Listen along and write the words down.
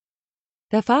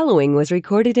The following was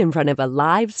recorded in front of a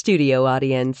live studio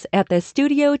audience at the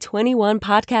Studio 21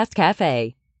 Podcast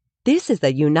Cafe. This is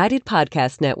the United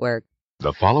Podcast Network.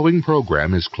 The following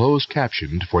program is closed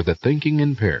captioned for the thinking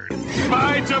impaired.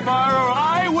 By tomorrow,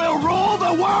 I will rule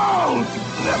the world!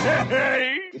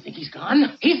 You think he's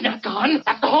gone? He's not gone.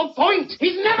 That's the whole point.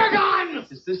 He's never gone.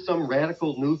 Is this some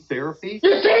radical new therapy?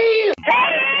 You see?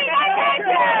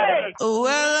 Well,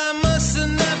 I must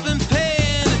have not been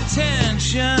paying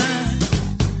attention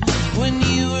when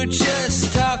you were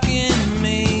just talking to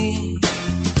me.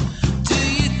 Do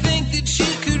you think that you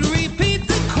could repeat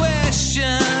the question?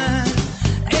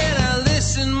 And I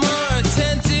listen more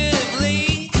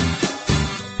attentively.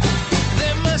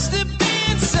 There must have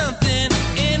been something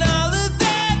in all of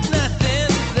that nothing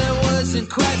that wasn't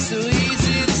quite so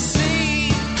easy to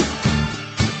see.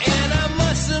 And I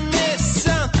must have missed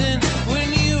something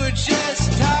when you were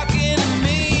just talking to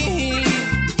me.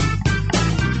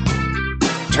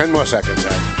 10 more seconds,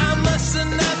 Ed. I must have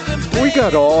not been We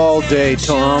got all day,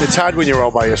 Tom. It's hard when you're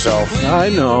all by yourself. I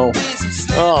know.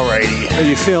 Alrighty. Are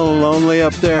you feeling lonely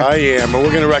up there? I am, and we're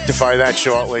going to rectify that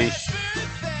shortly.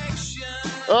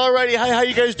 Alrighty, hi, how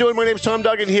you guys doing? My name's Tom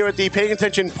Duggan here at the Paying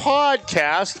Attention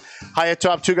Podcast. Hi at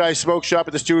Top Two Guys Smoke Shop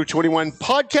at the Studio 21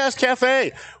 Podcast Cafe.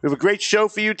 We have a great show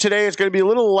for you today. It's going to be a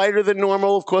little lighter than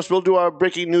normal. Of course, we'll do our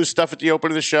breaking news stuff at the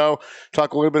open of the show,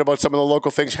 talk a little bit about some of the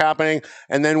local things happening.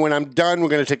 And then when I'm done, we're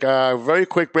going to take a very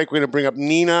quick break. We're going to bring up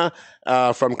Nina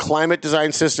from Climate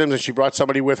Design Systems, and she brought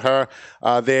somebody with her.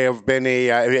 They have been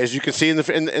as you can see in the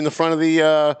front of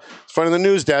the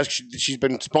news desk. She's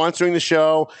been sponsoring the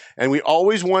show, and we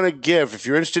always want to give. If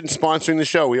you're interested in sponsoring the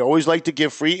show, we always like to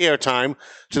give free airtime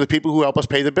to the people who help us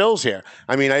pay the bills here.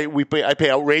 I mean, I pay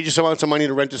outrageous amounts of money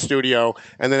to rent a studio,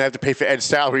 and then I have to pay for Ed's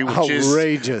salary, which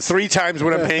is 3 times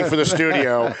what I'm paying for the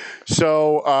studio.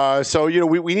 So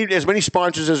we need as many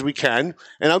sponsors as we can,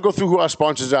 and I'll go through who our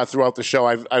sponsors are throughout the show.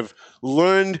 I've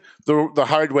learned the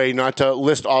hard way not to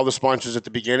list all the sponsors at the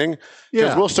beginning,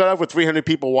 because we'll start off with 300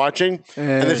 people watching,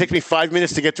 and it takes me 5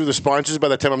 minutes to get through the sponsors. By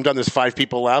the time I'm done, there's 5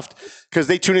 people left, because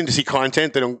they tune in to see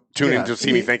content. They don't tune in to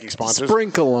see me thanking sponsors.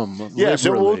 Sprinkle them. Yeah,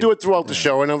 so we'll do it throughout the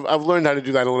show, and I've learned how to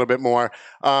do that a little bit more.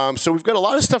 So we've got a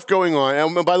lot of stuff going on.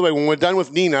 And by the way, when we're done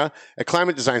with Nina at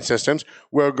Climate Design Systems,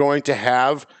 we're going to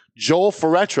have Joel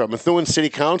Ferretra, Methuen City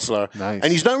Councilor. Nice.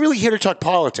 And he's not really here to talk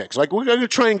politics. Like, we're going to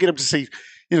try and get him to say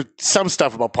some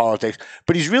stuff about politics,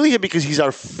 but he's really here because he's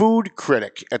our food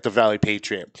critic at the Valley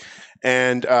Patriot.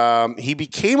 And he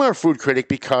became our food critic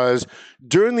because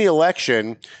during the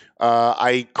election,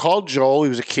 I called Joel. He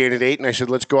was a candidate, and I said,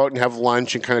 let's go out and have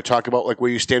lunch and kind of talk about like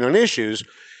where you stand on issues.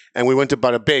 And we went to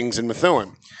Bada Bing's in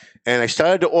Methuen. And I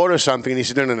started to order something, and he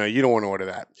said, no, you don't want to order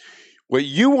that. What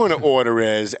you want to order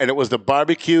is, and it was the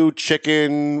barbecue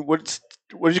chicken, what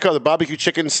did you call it? The barbecue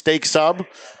chicken steak sub?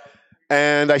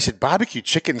 And I said, barbecue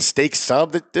chicken steak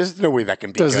sub? There's no way that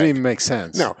can be Doesn't good. even make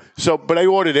sense. No. So, but I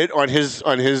ordered it on his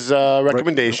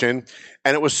recommendation,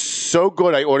 and it was so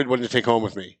good I ordered one to take home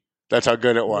with me. That's how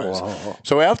good it was. Whoa.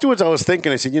 So afterwards I was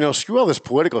thinking, I said, screw all this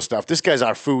political stuff. This guy's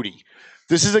our foodie.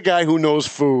 This is a guy who knows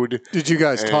food. Did you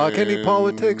guys talk any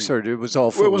politics, or it was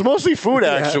all food? Well, it was mostly food,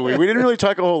 actually. We didn't really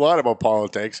talk a whole lot about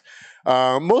politics.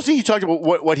 Mostly he talked about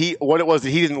what it was that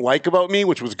he didn't like about me,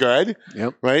 which was good.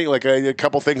 Yep. Right? Like a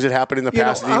couple things that happened in the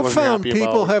past that he wasn't happy about. I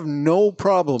found people have no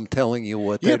problem telling you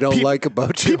what they don't like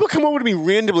about you. People come over to me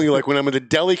randomly, like when I'm at the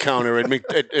deli counter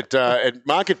at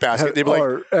Market Basket. They'd be like,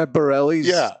 or at Borelli's.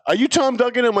 Yeah. Are you Tom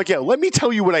Duggan? I'm like, yeah, let me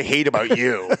tell you what I hate about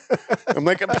you. I'm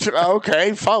like,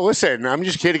 okay, fine, listen, I'm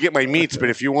just here to get my meats, but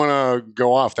if you want to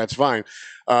go off, that's fine.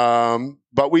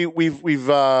 But we've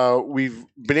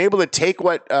been able to take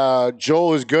what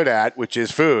Joel is good at, which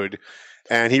is food,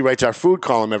 and he writes our food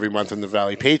column every month in the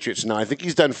Valley Patriots. Now I think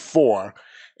he's done 4,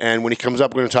 and when he comes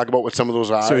up, we're going to talk about what some of those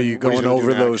are. So you're going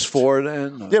over those 4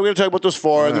 then? Yeah, we're going to talk about those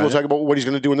 4, and then we'll talk about what he's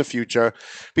going to do in the future.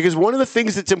 Because one of the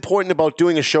things that's important about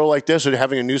doing a show like this or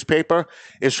having a newspaper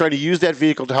is trying to use that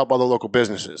vehicle to help other local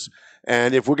businesses.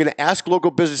 And if we're going to ask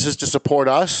local businesses to support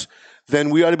us,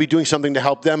 then we ought to be doing something to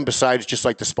help them besides just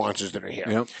like the sponsors that are here.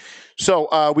 Yep.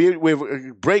 So we have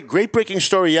a great breaking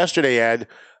story yesterday, Ed,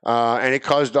 and it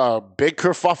caused a big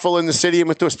kerfuffle in the city of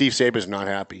Methuen. Steve Saber's not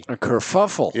happy. A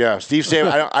kerfuffle? Yeah, Steve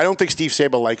Saber. I don't think Steve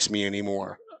Saber likes me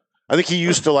anymore. I think he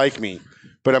used to like me,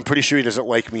 but I'm pretty sure he doesn't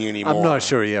like me anymore. I'm not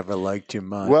sure he ever liked you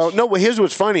much. Well, no, here's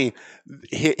what's funny.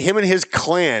 Him and his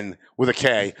clan, with a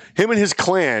K,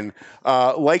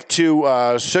 like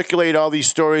to circulate all these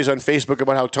stories on Facebook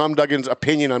about how Tom Duggan's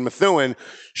opinion on Methuen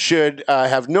should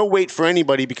have no weight for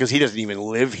anybody because he doesn't even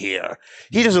live here.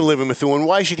 He doesn't live in Methuen.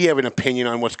 Why should he have an opinion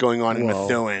on what's going on in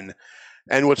Methuen?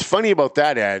 And what's funny about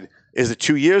that, Ed, is that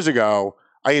 2 years ago,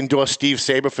 I endorsed Steve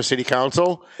Saber for city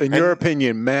council. And your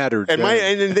opinion mattered. And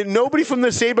then nobody from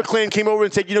the Saber clan came over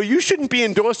and said, you shouldn't be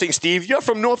endorsing Steve. You're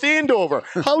from North Andover.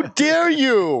 How dare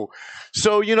you?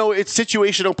 So, it's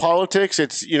situational politics.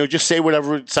 It's, just say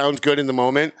whatever sounds good in the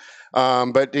moment.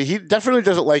 But he definitely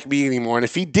doesn't like me anymore. And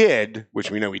if he did, which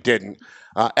we know he didn't,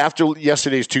 after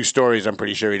yesterday's 2 stories, I'm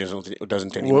pretty sure he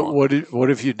doesn't anymore. What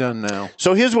have you done now?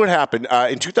 So here's what happened.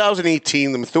 In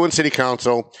 2018, the Methuen City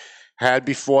Council had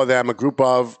before them a group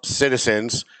of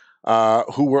citizens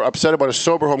who were upset about a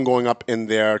sober home going up in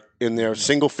their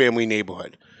single-family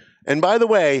neighborhood. And by the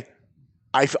way,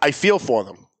 I feel for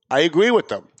them. I agree with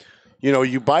them.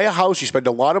 You buy a house, you spend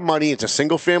a lot of money, it's a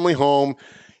single-family home,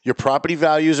 your property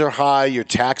values are high, your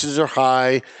taxes are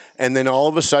high, and then all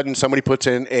of a sudden somebody puts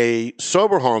in a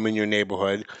sober home in your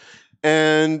neighborhood,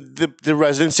 and the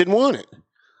residents didn't want it.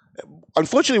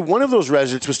 Unfortunately, one of those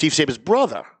residents was Steve Saber's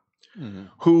brother,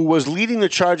 who was leading the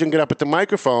charge and get up at the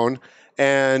microphone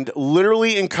and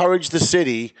literally encouraged the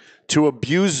city to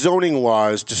abuse zoning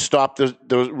laws to stop the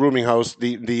rooming house,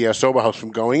 the sober house from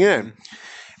going in.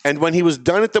 And when he was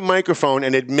done at the microphone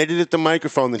and admitted at the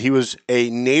microphone that he was a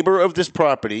neighbor of this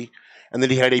property and that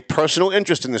he had a personal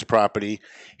interest in this property,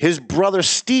 his brother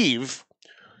Steve,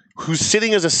 who's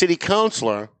sitting as a city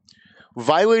councilor,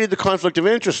 violated the conflict of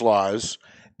interest laws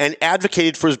and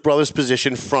advocated for his brother's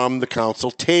position from the council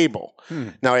table.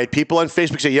 Now, I had people on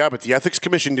Facebook say, yeah, but the Ethics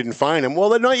Commission didn't fine him. Well,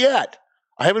 then not yet.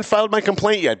 I haven't filed my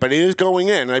complaint yet, but it is going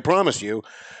in, I promise you,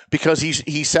 because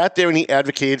he sat there and he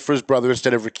advocated for his brother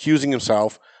instead of recusing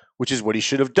himself, which is what he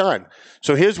should have done.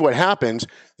 So here's what happens.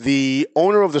 The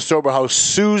owner of the sober house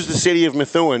sues the city of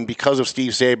Methuen because of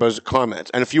Steve Saber's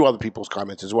comments and a few other people's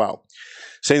comments as well,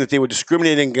 saying that they were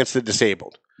discriminating against the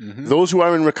disabled. Those who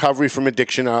are in recovery from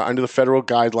addiction are, under the federal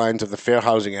guidelines of the Fair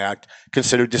Housing Act,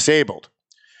 considered disabled.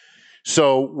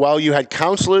 So while you had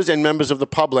counselors and members of the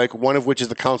public, one of which is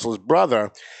the counselor's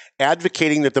brother,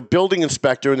 advocating that the building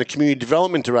inspector and the community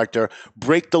development director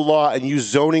break the law and use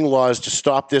zoning laws to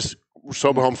stop this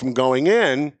sober home from going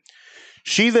in,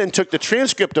 she then took the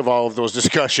transcript of all of those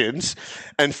discussions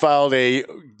and filed a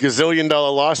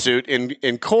gazillion-dollar lawsuit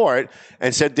in court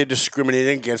and said they're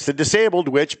discriminating against the disabled,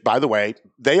 which, by the way,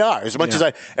 they are. As much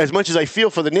as I feel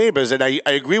for the neighbors, and I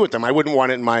agree with them, I wouldn't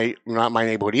want it in not my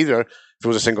neighborhood either if it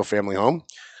was a single-family home.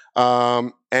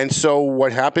 And so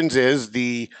what happens is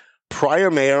the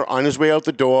prior mayor, on his way out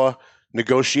the door,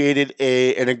 negotiated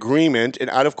an agreement, an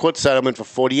out-of-court settlement for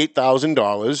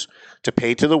 $48,000 to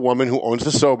pay to the woman who owns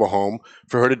the sober home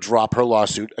for her to drop her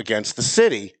lawsuit against the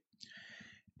city.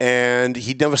 And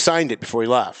he never signed it before he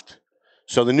left.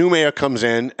 So the new mayor comes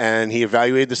in and he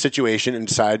evaluated the situation and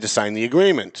decided to sign the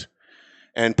agreement.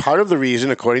 And part of the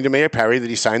reason, according to Mayor Perry, that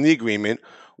he signed the agreement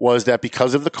was that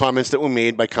because of the comments that were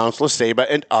made by Councilor Saber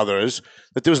and others,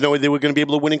 that there was no way they were going to be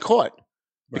able to win in court.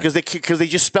 Because they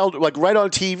just spelled, like right on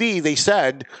TV, they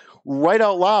said right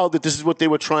out loud that this is what they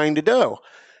were trying to do.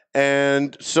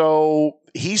 And so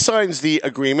he signs the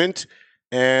agreement.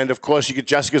 And of course,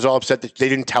 Jessica's all upset that they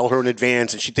didn't tell her in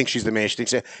advance, and she thinks she's the mayor. She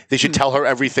thinks they should tell her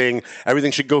everything.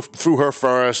 Everything should go through her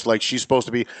first, like she's supposed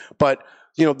to be. But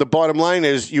the bottom line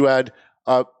is, you had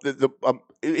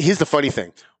here's the funny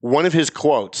thing. One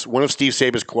of Steve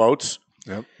Saber's quotes.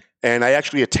 Yep. And I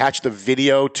actually attached the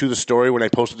video to the story when I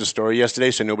posted the story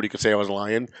yesterday, so nobody could say I was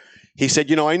lying. He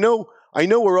said, I know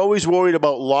we're always worried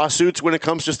about lawsuits when it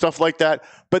comes to stuff like that,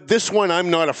 but this one I'm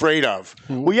not afraid of.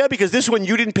 Well, yeah, because this one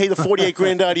you didn't pay the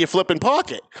 $48,000 out of your flipping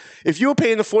pocket. If you were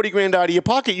paying the $40,000 out of your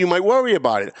pocket, you might worry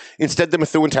about it. Instead, the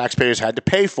Methuen taxpayers had to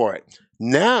pay for it.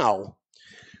 Now,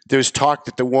 there's talk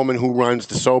that the woman who runs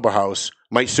the sober house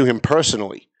might sue him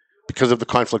personally because of the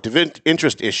conflict of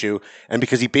interest issue and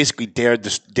because he basically dared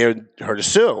her to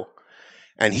sue.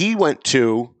 And he went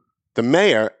to the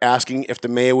mayor asking if the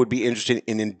mayor would be interested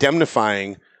in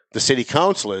indemnifying the city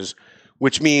councilors,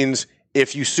 which means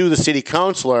if you sue the city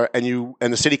councilor and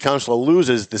the city councilor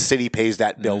loses, the city pays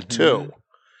that bill too.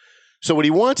 So what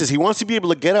he wants is he wants to be able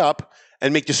to get up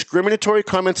and make discriminatory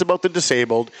comments about the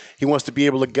disabled. He wants to be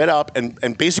able to get up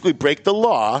and basically break the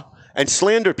law and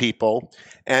slander people.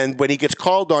 And when he gets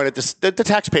called on it, the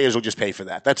taxpayers will just pay for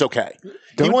that. That's okay.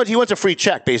 He wants a free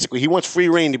check, basically. He wants free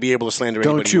reign to be able to slander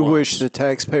anybody. Don't you wish the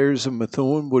taxpayers of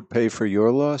Methuen would pay for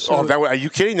your lawsuit? Oh, are you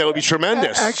kidding? That would be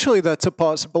tremendous. Actually, that's a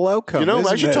possible outcome.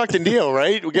 I should talk to Neil,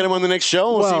 right? We'll get him on the next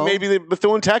show. We'll see maybe the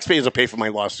Methuen taxpayers will pay for my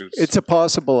lawsuits. It's a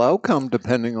possible outcome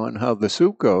depending on how the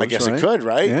suit goes. I guess it could,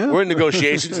 right? Yeah. We're in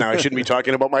negotiations now. I shouldn't be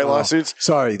talking about my lawsuits.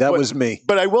 Sorry, that was me.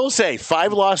 But I will say,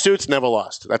 5 lawsuits, never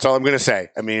lost. That's all I'm going to say.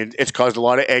 I mean, it's caused a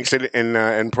lot of angst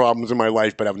and problems in my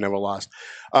life, but I've never lost.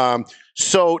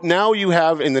 So now you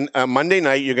have in the Monday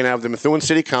night, you're going to have the Methuen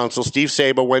City Council. Steve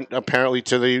Saber went apparently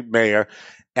to the mayor,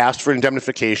 asked for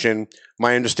indemnification.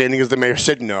 My understanding is the mayor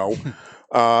said no.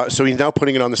 So he's now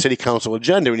putting it on the city council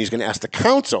agenda, and he's going to ask the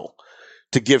council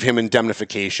to give him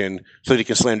indemnification so that he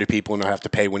can slander people and not have to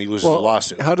pay when he loses the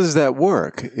lawsuit. How does that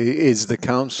work? Is the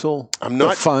council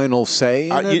the final say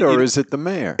in it, or is it the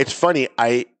mayor? It's funny.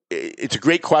 It's a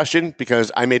great question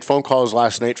because I made phone calls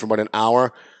last night for about an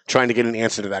hour trying to get an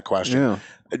answer to that question. Yeah.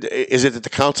 Is it that the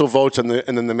council votes and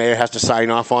then the mayor has to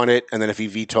sign off on it, and then if he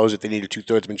vetoes it, they need a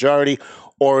 2/3 majority,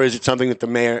 or is it something that the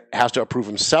mayor has to approve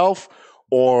himself,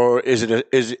 or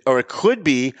or it could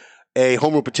be a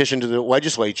home rule petition to the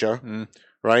legislature,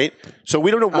 right? So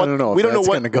we don't know what we don't know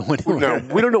what go anywhere. No,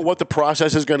 we don't know what the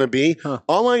process is going to be. Huh.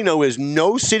 All I know is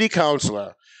no city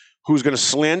councilor who's going to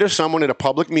slander someone at a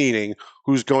public meeting,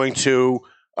 who's going to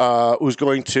attack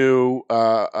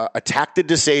the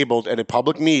disabled at a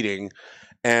public meeting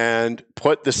and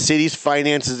put the city's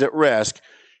finances at risk,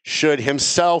 should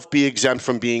himself be exempt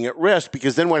from being at risk,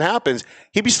 because then what happens?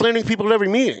 He'd be slandering people at every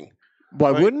meeting.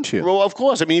 Why wouldn't you? Well, of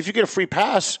course. I mean, if you get a free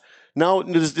pass, now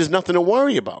there's nothing to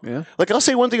worry about. Yeah. Like, I'll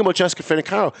say one thing about Jessica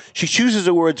Finicaro. She chooses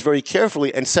her words very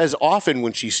carefully and says often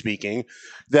when she's speaking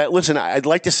that, listen, I'd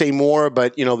like to say more,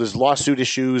 but, there's lawsuit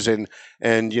issues and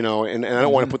I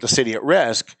don't want to put the city at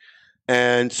risk.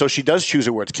 And so she does choose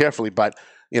her words carefully. But,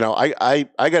 I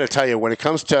got to tell you, when it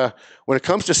comes to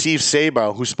Steve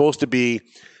Saber, who's supposed to be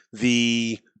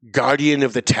the guardian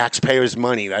of the taxpayers'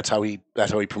 money. That's how he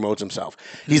promotes himself.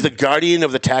 He's the guardian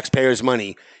of the taxpayers'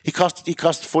 money. He cost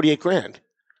 $48,000.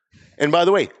 And by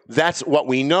the way, that's what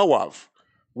we know of.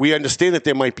 We understand that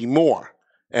there might be more,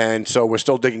 and so we're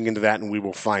still digging into that, and we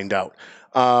will find out.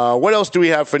 What else do we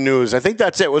have for news? I think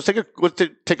that's it. Let's take a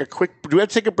quick. Do we have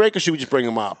to take a break, or should we just bring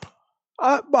them up?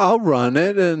 I'll run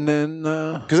it, and then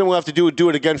because then we'll have to do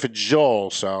it again for Joel.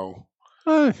 So,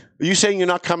 are you saying you're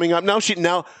not coming up now?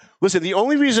 Listen, the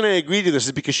only reason I agreed to this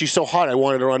is because she's so hot. I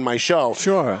wanted her on my show.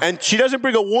 Sure. And she doesn't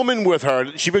bring a woman with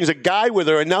her. She brings a guy with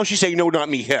her, and now she's saying, no, not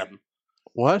me, him.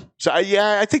 What? So,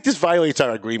 I think this violates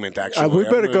our agreement, actually. We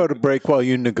better go to break while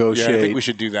you negotiate. Yeah, I think we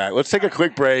should do that. Let's take a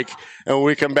quick break, and when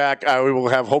we come back, we will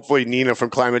have, hopefully, Nina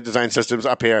from Climate Design Systems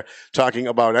up here talking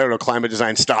about, climate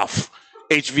design stuff,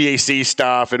 HVAC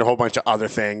stuff, and a whole bunch of other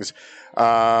things.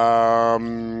 So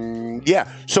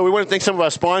we want to thank some of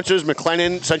our sponsors,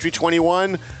 McLennan, Century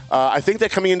 21. I think they're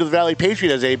coming into the Valley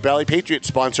Patriot as a Valley Patriot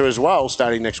sponsor as well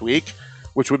starting next week,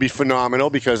 which would be phenomenal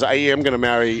because I am going to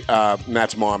marry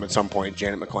Matt's mom at some point,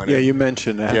 Janet McLennan. Yeah, you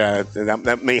mentioned that. Yeah,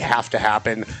 that may have to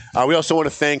happen. We also want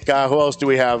to thank, who else do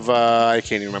we have? I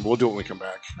can't even remember. We'll do it when we come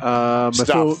back.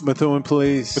 Methuen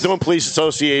Police. Methuen Police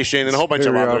Association and a whole bunch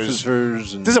of others.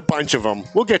 Officers There's a bunch of them.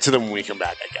 We'll get to them when we come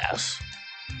back, I guess.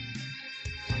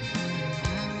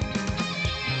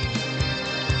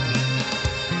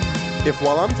 If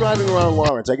while I'm driving around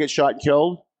Lawrence, I get shot and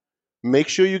killed, make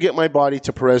sure you get my body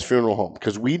to Perez Funeral Home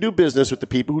because we do business with the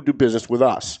people who do business with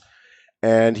us.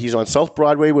 And he's on South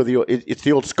Broadway with it's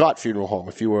the old Scott Funeral Home.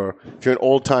 If you're an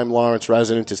old-time Lawrence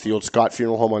resident, it's the old Scott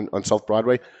Funeral Home on South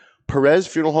Broadway. Perez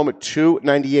Funeral Home at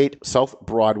 298 South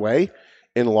Broadway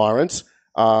in Lawrence.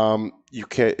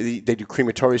 They do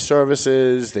crematory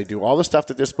services. They do all the stuff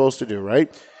that they're supposed to do,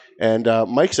 right? And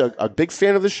Mike's a big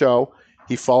fan of the show.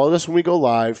 He followed us when we go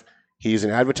live. He's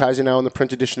an advertiser now in the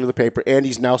print edition of the paper, and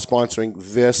he's now sponsoring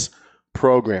this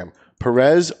program.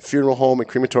 Perez Funeral Home and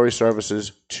Crematory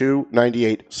Services,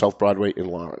 298 South Broadway in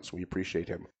Lawrence. We appreciate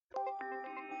him.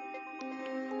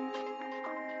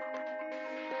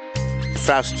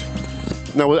 Fast.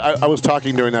 No, I was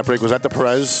talking during that break. Was that the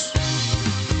Perez?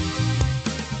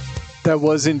 That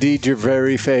was indeed your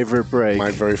very favorite break.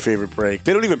 My very favorite break.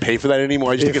 They don't even pay for that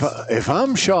anymore. If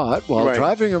I'm shot while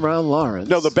driving around Lawrence.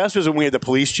 No, the best was when we had the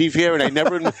police chief here, and it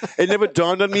never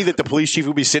dawned on me that the police chief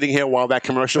would be sitting here while that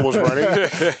commercial was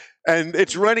running. And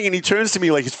it's running, and he turns to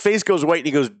me, like his face goes white, and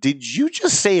he goes, "Did you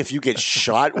just say if you get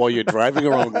shot while you're driving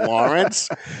around Lawrence?"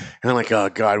 And I'm like, "Oh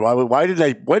God, why did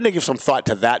I give some thought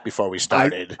to that before we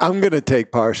started?" I'm going to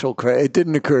take partial credit. It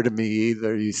didn't occur to me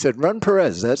either. You said, "Run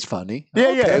Perez, that's funny." Yeah,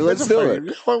 okay, let's do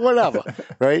it. Whatever,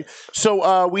 right?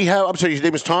 So we have. I'm sorry, his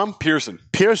name is Tom Pearson.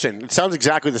 Pearson. It sounds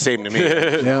exactly the same to me.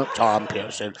 Yeah. Tom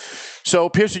Pearson. So,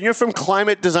 Pearson, you're from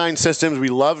Climate Design Systems. We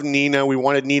love Nina. We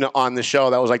wanted Nina on the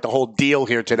show. That was like the whole deal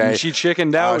here today. And she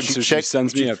chickened out, so she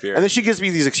sends me up here. And then she gives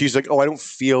me these excuses like, "Oh, I don't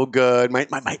feel good. My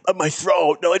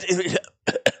throat. No,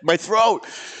 my throat.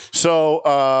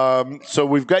 So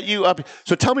we've got you up.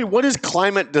 So tell me, what is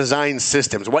Climate Design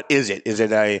Systems? What is it? Is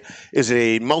it a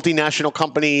multinational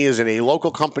company? Is it a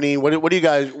local company? What are you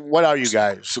guys? What are you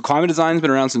guys? So Climate Design's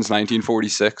been around since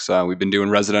 1946. We've been doing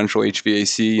residential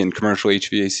HVAC and commercial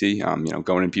HVAC.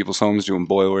 Going in people's homes, doing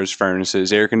boilers,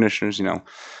 furnaces, air conditioners.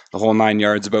 The whole 9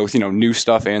 yards of both, new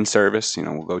stuff and service.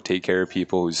 We'll go take care of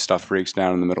people whose stuff breaks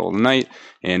down in the middle of the night,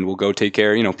 and we'll go take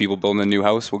care of, people building a new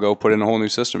house. We'll go put in a whole new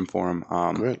system for them.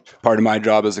 Great. Part of my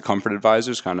job as a comfort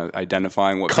advisor is kind of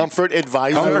identifying what comfort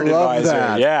advisor. I love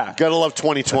that. Yeah, gotta love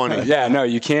 2020. Yeah, no,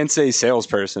 you can't say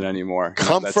salesperson anymore.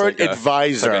 Comfort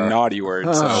advisor, like a naughty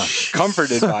word. So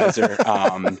comfort advisor.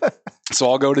 So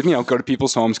I'll go to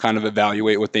people's homes, kind of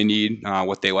evaluate what they need,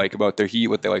 what they like about their heat,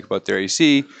 what they like about their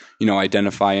AC.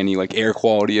 Identify any like air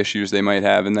quality issues they might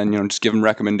have, and then just give them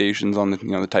recommendations on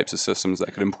the types of systems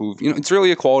that could improve. It's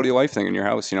really a quality of life thing in your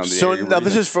house. So now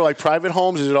this is for like private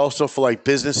homes. Is it also for like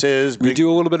businesses? We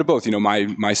do a little bit of both.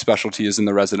 My specialty is in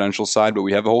the residential side, but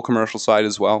we have a whole commercial side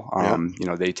as well.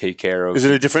 They take care of. Is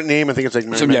it a different name? I think it's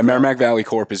like Merrimack Valley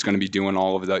Corp is going to be doing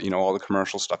all of the all the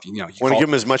commercial stuff. You want to give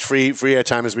them as much free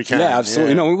airtime as we can. Yeah,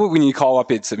 absolutely. Yeah. When you call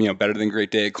up, it's better than Great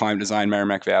Day at Climate Design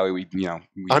Merrimack Valley.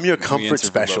 I'm your comfort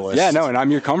specialist. Yeah, no, and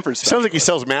I'm your comfort specialist. Sounds like he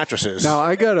sells mattresses. Now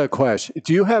I got a question.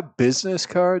 Do you have business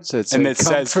cards that say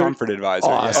says Comfort Advisor?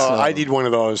 Awesome. I need one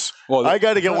of those. Well, I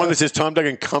got to get one that says Tom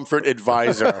Duggan Comfort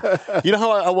Advisor. You know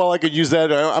how well I could use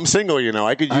that? I'm single.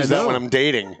 I could use that when I'm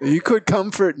dating. You could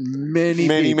comfort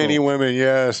many women.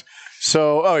 Yes.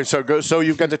 So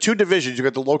you've got the two divisions. You've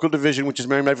got the local division, which is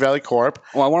Merrimack Valley Corp.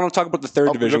 Well, I want to talk about the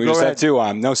third division. We just had two.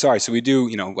 No, sorry. So we do,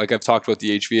 like I've talked about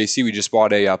the HVAC, we just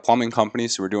bought a plumbing company.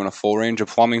 So we're doing a full range of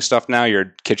plumbing stuff now.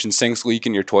 Your kitchen sink's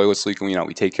leaking, your toilet's leaking.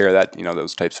 We take care of that,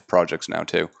 those types of projects now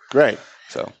too. Great.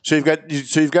 So you've got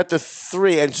the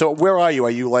three, and so where are you?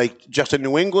 Are you like just in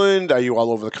New England? Are you all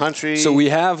over the country? So we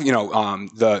have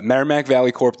the Merrimack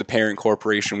Valley Corp, the parent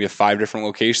corporation. We have 5 different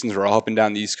locations. We're all up and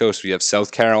down the East Coast. We have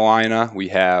South Carolina, we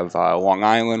have Long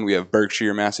Island, we have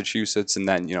Berkshire, Massachusetts, and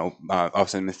then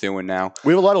us in Methuen now.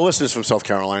 We have a lot of listeners from South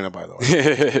Carolina, by the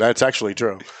way. That's actually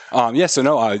true.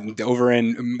 Over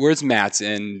in where's Matt's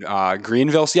in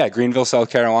Greenville? So, Greenville, South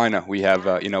Carolina. We have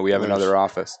another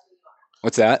office.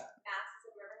 What's that?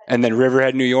 And then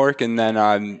Riverhead, New York, and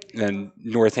then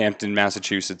Northampton,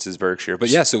 Massachusetts is Berkshire. But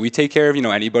so we take care of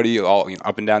anybody all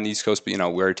up and down the East Coast.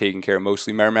 But we're taking care of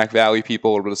mostly Merrimack Valley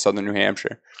people, a little bit of Southern New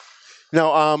Hampshire.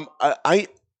 Now, I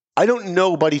don't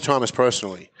know Buddy Thomas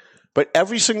personally, but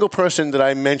every single person that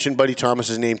I mention Buddy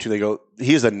Thomas's name to, they go,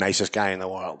 "He is the nicest guy in the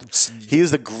world. He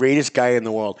is the greatest guy in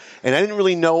the world." And I didn't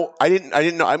really know. I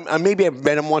didn't know. Maybe I've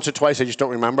met him once or twice. I just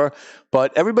don't remember.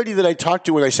 But everybody that I talked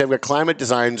to when I said I've got Climate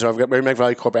Designs or I've got Merrimack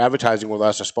Valley Corp advertising with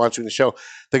us or sponsoring the show,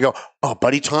 they go, "Oh,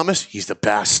 Buddy Thomas, he's the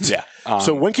best." Yeah.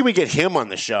 So when can we get him on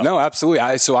the show? No, absolutely.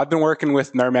 I've been working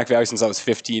with Merrimack Valley since I was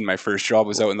 15. My first job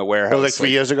was out in the warehouse. It was like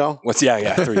 3 years ago? 3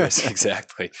 years,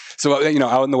 exactly. So,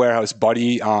 out in the warehouse,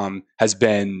 Buddy has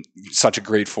been such a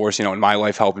great force, in my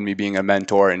life, helping me, being a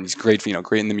mentor, and he's great,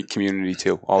 great in the community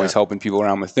too. Always helping people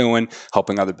around Methuen,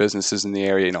 helping other businesses in the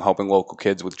area, helping local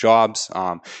kids with jobs.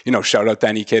 Shout out to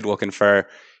any kid looking for,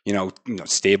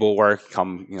 stable work.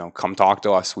 Come talk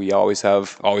to us. We always have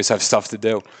stuff to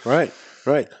do. Right.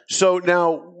 So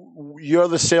now you're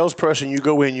the salesperson. You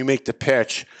go in, you make the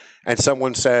pitch, and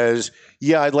someone says,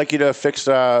 "Yeah, I'd like you to fix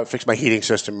my heating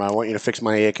system. I want you to fix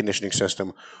my air conditioning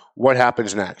system." What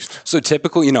happens next? So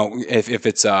typically, if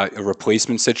it's a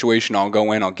replacement situation, I'll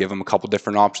go in. I'll give them a couple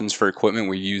different options for equipment.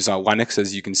 We use Lennox,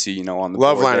 as you can see, on the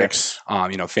Love board Lennox.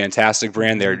 There. Fantastic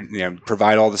brand. They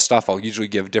provide all the stuff. I'll usually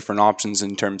give different options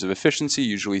in terms of efficiency,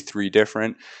 usually 3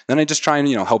 different. Then I just try and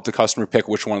help the customer pick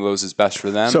which one of those is best for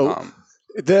them. So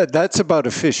that's about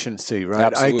efficiency, right?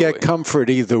 Absolutely. I get comfort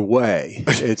either way.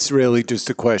 It's really just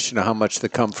a question of how much the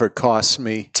comfort costs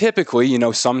me. Typically,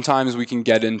 sometimes we can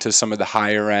get into some of the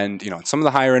higher end, some of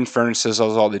the higher end furnaces,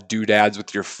 all the doodads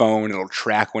with your phone. It'll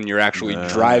track when you're actually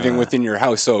driving within your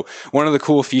house. So one of the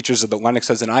cool features of the Lennox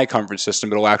has an iComfort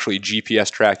system. It'll actually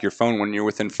GPS track your phone. When you're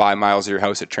within 5 miles of your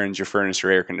house, it turns your furnace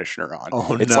or air conditioner on.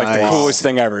 Oh, it's like the coolest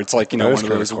thing ever. It's like, one of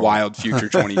those wild future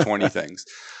 2020 things.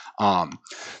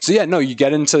 You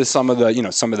get into some of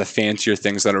the fancier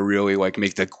things that'll really like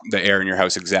make the air in your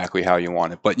house exactly how you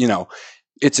want it. But,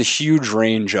 it's a huge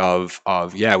range of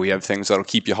we have things that'll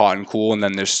keep you hot and cool, and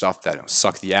then there's stuff that'll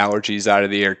suck the allergies out of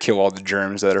the air, kill all the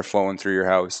germs that are flowing through your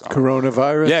house.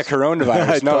 Coronavirus? Yeah,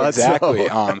 coronavirus. No, exactly.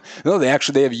 So. No, they have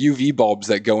UV bulbs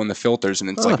that go in the filters, and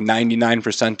it's like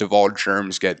 99% of all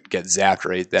germs get zapped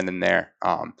right then and there.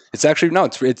 It's actually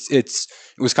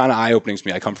it was kind of eye-opening to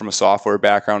me. I come from a software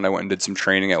background. I went and did some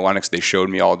training at Lennox. They showed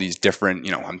me all these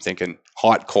different, I'm thinking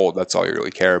hot, cold, that's all you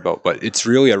really care about. But it's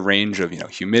really a range of,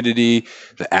 humidity,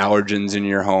 the allergens in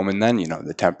your home, and then,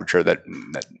 the temperature that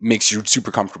makes you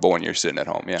super comfortable when you're sitting at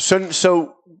home. Yeah.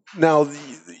 So now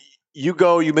you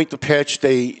go, you make the pitch,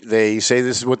 they say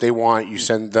this is what they want, you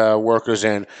send the workers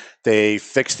in, they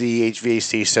fix the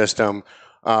HVAC system.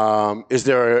 Is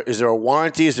there a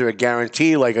warranty? Is there a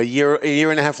guarantee? Like a year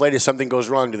and a half later, something goes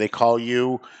wrong. Do they call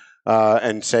you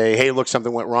and say, "Hey, look,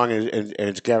 something went wrong," and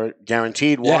it's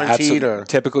guaranteed, warranted? Or?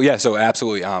 Typically, yeah. So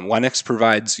absolutely, Lennox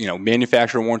provides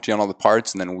manufacturer warranty on all the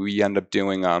parts, and then we end up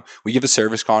doing we give a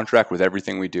service contract with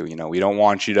everything we do. We don't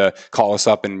want you to call us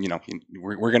up and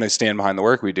we're going to stand behind the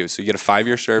work we do. So you get a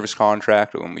 5-year service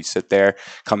contract. When we sit there,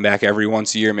 come back every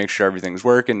once a year, make sure everything's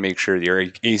working, make sure your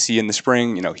AC in the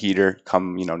spring, heater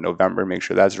come November, make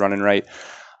sure that's running right.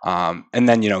 And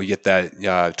then, you get that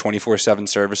 24/7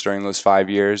 service during those 5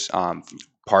 years.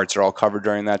 Parts are all covered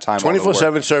during that time.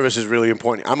 24/7 service is really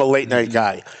important. I'm a late night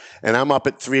guy, and I'm up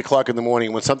at 3 o'clock in the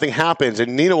morning. When something happens,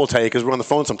 and Nina will tell you because we're on the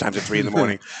phone sometimes at 3 in the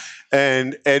morning,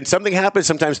 and something happens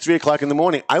sometimes 3 o'clock in the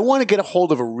morning, I want to get a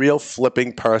hold of a real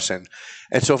flipping person.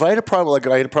 And so if I had a problem, like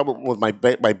I had a problem with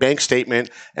my bank statement,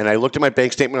 and I looked at my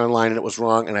bank statement online and it was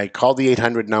wrong, and I called the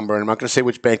 800 number, and I'm not going to say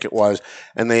which bank it was,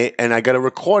 and I got a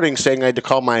recording saying I had to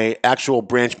call my actual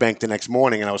branch bank the next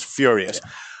morning, and I was furious.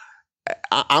 Yeah.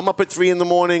 I'm up at 3 in the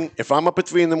morning. If I'm up at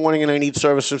 3 in the morning and I need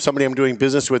service from somebody I'm doing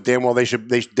business with, damn well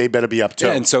they better be up too.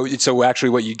 Yeah, and so actually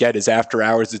what you get is after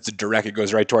hours, it's a direct. It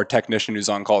goes right to our technician who's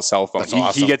on call cell phone. That's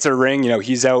awesome. He gets a ring.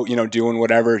 He's out. Doing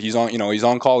whatever. He's on. He's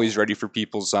on call. He's ready for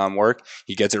people's work.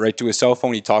 He gets it right to his cell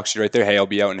phone. He talks to you right there. Hey, I'll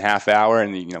be out in half hour,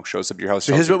 and shows up at your house.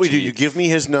 So here's what we do. You give me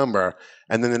his number.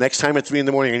 And then the next time at 3 in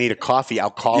the morning I need a coffee, I'll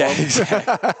call him.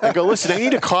 Exactly. I go, listen, I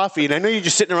need a coffee. And I know you're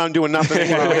just sitting around doing nothing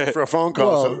waiting for a phone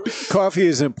call. Well, coffee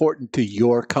is important to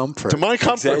your comfort. To my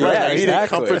comfort, exactly. Right. Yeah, I need a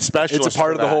comfort specialist. It's a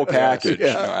part of the whole package.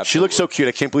 Yeah. She looks so cute.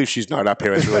 I can't believe she's not up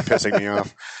here. It's really pissing me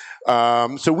off.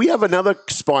 So we have another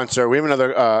sponsor. We have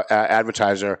another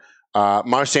advertiser,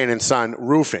 Marsan & Son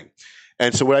Roofing.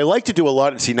 And so what I like to do a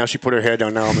lot, see, now she put her hair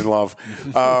down, now I'm in love.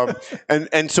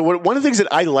 And so one of the things that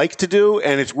I like to do,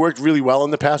 and it's worked really well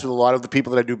in the past with a lot of the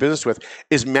people that I do business with,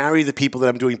 is marry the people that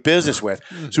I'm doing business with.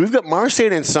 So we've got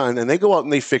Marsan & Son, and they go out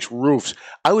and they fix roofs.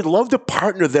 I would love to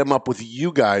partner them up with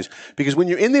you guys, because when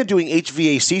you're in there doing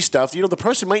HVAC stuff, the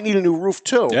person might need a new roof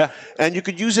too. Yeah. And you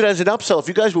could use it as an upsell. If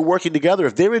you guys were working together,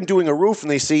 if they're in doing a roof and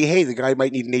they say, hey, the guy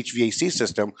might need an HVAC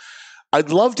system, I'd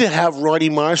love to have Roddy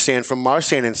Marsan from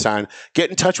Marsan & Son get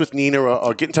in touch with Nina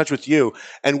or get in touch with you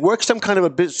and work some kind of a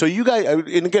business. So you guys,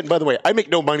 and again, by the way, I make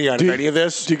no money out of any of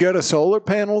this. Do you get a solar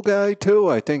panel guy too?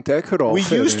 I think that could all We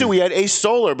used to. We had Ace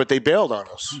Solar, but they bailed on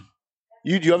us.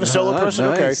 Do you have a solar person?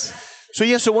 Nice. Okay. So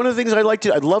yeah, so one of the things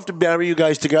I'd love to marry you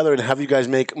guys together and have you guys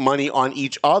make money on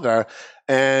each other.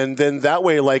 And then that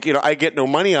way, I get no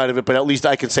money out of it, but at least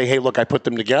I can say, hey, look, I put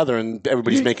them together and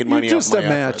everybody's making money off my efforts. You're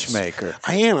just a matchmaker.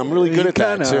 I am. I'm really good at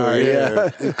that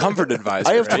too. Yeah. Comfort advisor.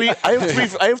 I have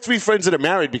three friends that are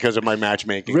married because of my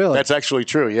matchmaking. Really? That's actually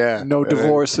true, yeah. No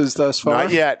divorces thus far?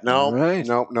 Not yet. No. Right.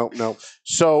 No.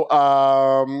 So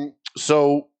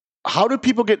how do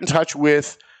people get in touch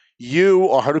with you,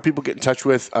 or how do people get in touch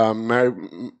with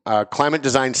Climate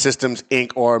Design Systems,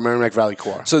 Inc. or Merrimack Valley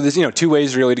Corps? So there's 2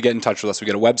 ways really to get in touch with us. We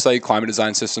got a website,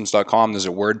 climatedesignsystems.com. There's a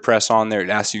WordPress on there. It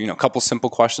asks you, a couple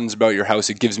simple questions about your house.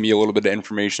 It gives me a little bit of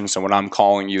information. So when I'm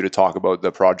calling you to talk about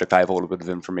the project, I have a little bit of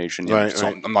information. Right.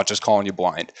 I'm not just calling you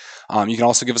blind. You can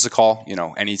also give us a call,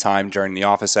 anytime during the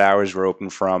office hours. We're open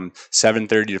from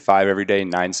 7:30 to 5 every day,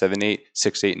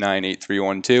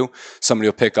 978-689-8312. Somebody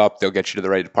will pick up. They'll get you to the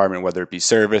right department, whether it be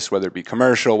service, whether it be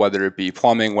commercial, whether it be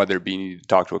plumbing, whether it be you need to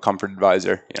talk to a comfort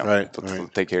advisor. They'll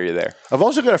take care of you there. I've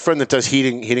also got a friend that does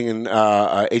heating and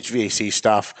HVAC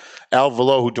stuff. Al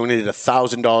Velo, who donated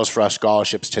 $1,000 for our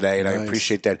scholarships today, and I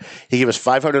appreciate that. He gave us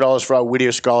 $500 for our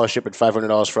Whittier scholarship and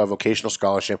 $500 for our vocational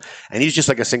scholarship. And he's just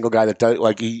like a single guy that does,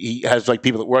 he has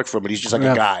people that work for him, but he's just like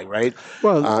a guy, right?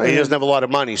 Well, he doesn't have a lot of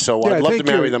money, so I'd love to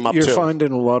marry them up too. You're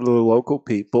finding a lot of the local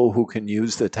people who can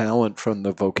use the talent from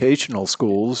the vocational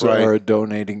schools are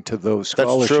donating to those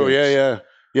scholarships. That's true.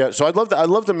 Yeah. So I'd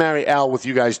love to marry Al with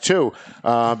you guys too,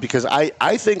 because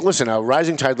I think, listen, a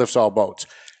rising tide lifts all boats.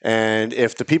 And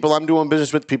if the people I'm doing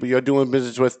business with, people you're doing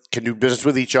business with, can do business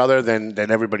with each other, then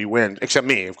everybody wins. Except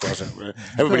me, of course.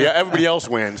 Everybody else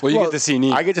wins. Well, you get to see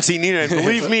Nina. I get to see Nina, and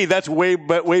believe me, that's way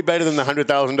better than the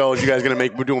 $100,000 you guys are going to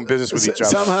make doing business with each other.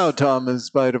 Somehow, Tom, in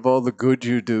spite of all the good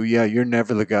you do, you're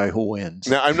never the guy who wins.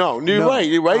 No, I know.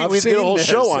 You're right. We did a whole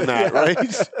show on that,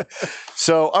 right?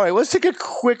 So, all right, let's take a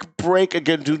quick break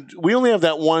again. We only have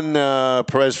that one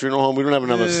Perez Funeral Home. We don't have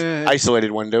another isolated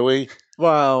one, do we?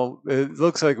 Well, it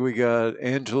looks like we got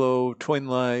Angelo, Twin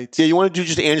Lights. Yeah, you want to do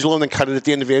just Angelo and then cut it at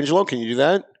the end of Angelo? Can you do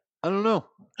that? I don't know. All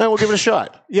right, we'll give it a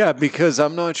shot. Yeah, because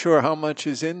I'm not sure how much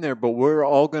is in there, but we're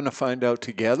all going to find out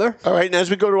together. All right, and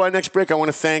as we go to our next break, I want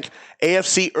to thank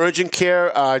AFC Urgent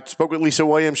Care. I spoke with Lisa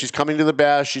Williams. She's coming to the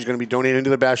Bash. She's going to be donating to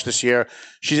the Bash this year.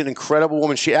 She's an incredible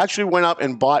woman. She actually went up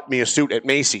and bought me a suit at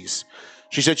Macy's.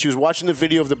 She said she was watching the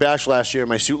video of the Bash last year.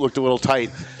 My suit looked a little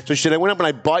tight. So she said, I went up and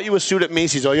I bought you a suit at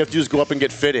Macy's. All you have to do is go up and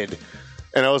get fitted.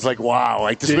 And I was like,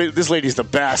 wow, this lady's the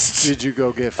best. Did you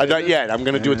go get fitted? Not yet. I'm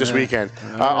going to do it this weekend.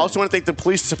 I also want to thank the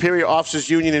Police Superior Officers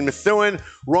Union in Methuen,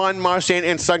 Ron Marsan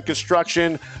and Son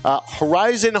Construction,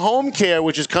 Horizon Home Care,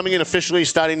 which is coming in officially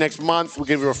starting next month. We'll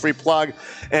give you a free plug.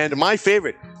 And my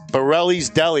favorite, Borelli's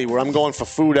Deli, where I'm going for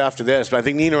food after this. But I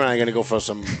think Nina and I are going to go for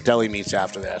some deli meats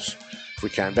after this. We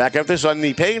can. Back after this on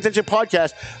the Paying Attention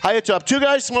Podcast. Hi, it's up. Two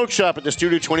Guys Smoke Shop at the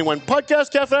Studio 21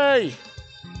 Podcast Cafe.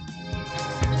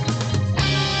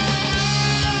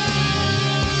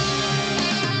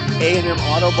 A&M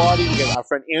Auto Body. We got our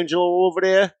friend Angelo over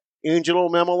there. Angelo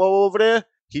Memolo over there.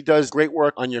 He does great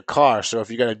work on your car. So if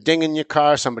you got a ding in your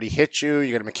car, somebody hit you,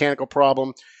 you got a mechanical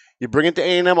problem, you bring it to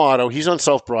A&M Auto. He's on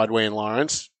South Broadway in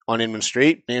Lawrence on Inman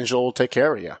Street. Angelo will take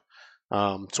care of you.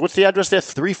 So what's the address there?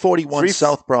 341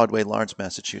 South Broadway, Lawrence,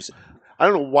 Massachusetts. I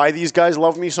don't know why these guys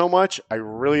love me so much. I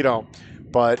really don't.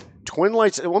 But Twin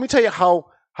Lights, let me tell you how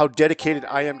dedicated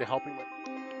I am to helping them.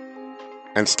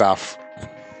 And stuff.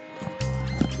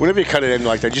 Whenever you cut it in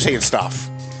like that, just saying stuff.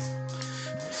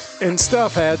 And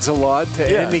stuff adds a lot to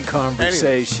any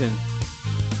conversation. Anyway.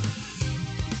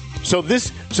 So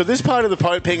this part of the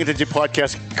Paying Attention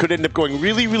Podcast could end up going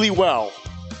really, really well.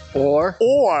 Or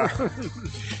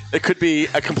it could be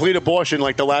a complete abortion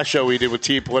like the last show we did with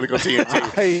Political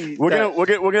TNT.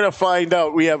 We're gonna find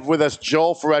out. We have with us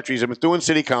Joel Ferretri. He's a Methuen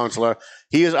City Councilor.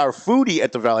 He is our foodie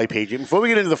at the Valley Pageant. Before we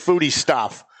get into the foodie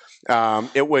stuff,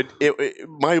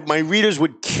 my readers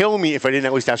would kill me if I didn't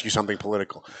at least ask you something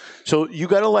political. So you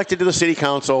got elected to the City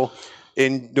Council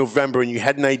in November, and you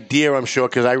had an idea, I'm sure,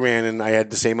 because I ran and I had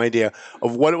the same idea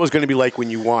of what it was going to be like when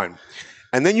you won.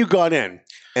 And then you got in.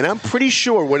 And I'm pretty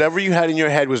sure whatever you had in your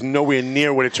head was nowhere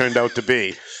near what it turned out to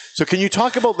be. So can you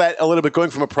talk about that a little bit, going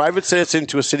from a private citizen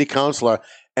to a city councilor,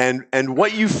 and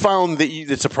what you found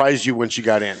that surprised you once you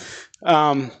got in?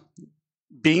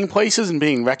 Being places and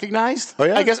being recognized. Oh,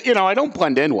 yeah? I guess, I don't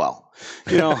blend in well.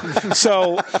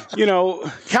 So,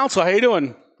 council, how you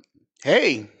doing?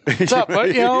 Hey, what's up?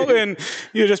 And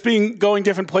just going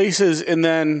different places, and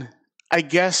then I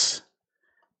guess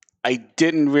I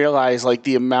didn't realize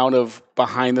the amount of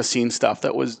behind the scenes stuff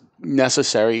that was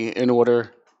necessary in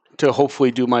order to hopefully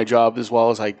do my job as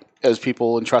well as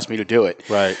people entrust me to do it.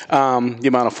 Right. The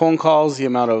amount of phone calls, the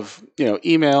amount of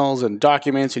emails and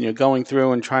documents, and you're going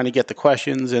through and trying to get the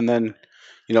questions, and then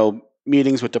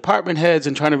meetings with department heads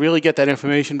and trying to really get that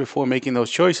information before making those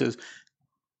choices.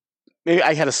 Maybe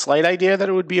I had a slight idea that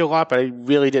it would be a lot, but I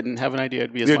really didn't have an idea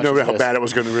it'd be as much. You didn't know how this. bad it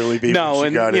was going to really be. No,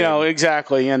 and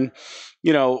exactly, and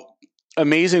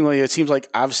amazingly, it seems like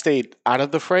I've stayed out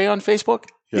of the fray on Facebook.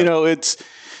 Yeah. It's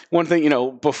one thing.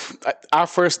 Our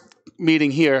first meeting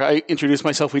here, I introduced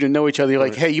myself. We didn't know each other. You're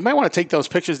like, hey, you might want to take those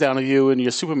pictures down of you in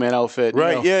your Superman outfit.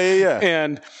 Right. Yeah.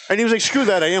 And he was like, screw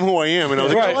that. I am who I am. And I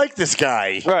was like, I like this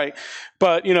guy. Right.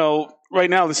 But, right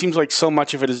now, it seems like so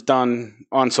much of it is done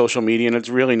on social media, and it's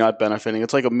really not benefiting.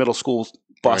 It's like a middle school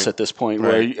bus at this point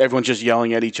where everyone's just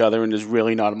yelling at each other, and there's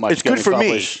really not much. It's good for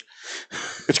me.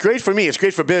 It's great for me. It's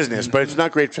great for business, but it's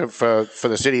not great for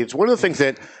the city. It's one of the things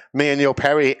that Mayor Neil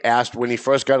Perry asked when he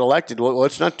first got elected.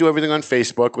 Let's not do everything on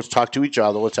Facebook. Let's talk to each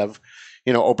other. Let's have,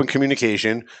 open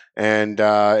communication. And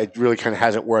it really kind of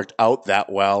hasn't worked out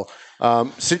that well.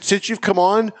 Since you've come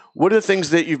on, what are the things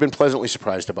that you've been pleasantly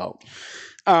surprised about?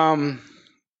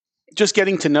 Just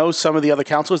getting to know some of the other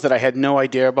councilors that I had no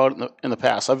idea about in the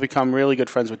past. I've become really good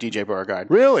friends with DJ Beauregard.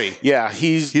 Really? Yeah,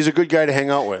 he's a good guy to hang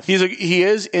out with. He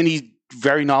is, and he's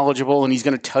very knowledgeable, and he's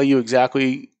going to tell you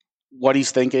exactly what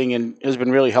he's thinking, and has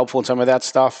been really helpful in some of that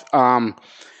stuff. I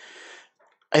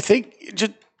think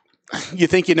just you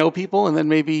think you know people, and then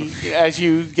maybe as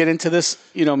you get into this,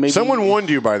 maybe someone warned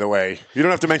you. By the way, you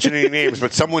don't have to mention any names,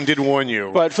 but someone did warn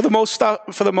you. But for the most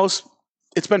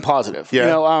it's been positive. Yeah. You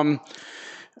know,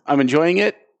 I'm enjoying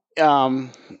it.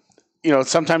 You know,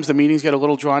 sometimes the meetings get a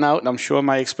little drawn out, and I'm sure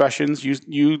my expressions,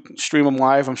 you stream them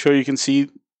live, I'm sure you can see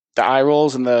the eye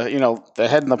rolls and the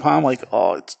head in the palm, like,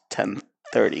 oh, it's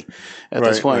 10:30 at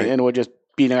this point, and we're just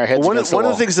beating our heads against the wall.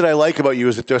 One of the things that I like about you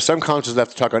is that there are some councils that have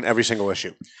to talk on every single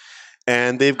issue.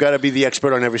 And they've got to be the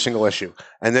expert on every single issue.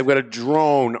 And they've got to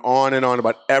drone on and on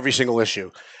about every single issue.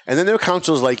 And then there are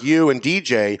councils like you and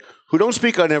DJ who don't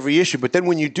speak on every issue, but then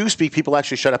when you do speak, people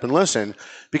actually shut up and listen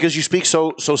because you speak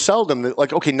so seldom that,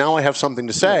 like, okay, now I have something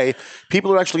to say. Yeah.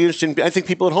 People are actually interested in, I think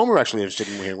people at home are actually interested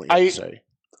in hearing what you have to say.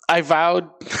 I vowed,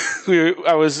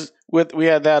 we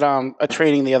had that a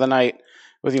training the other night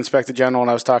with the Inspector General,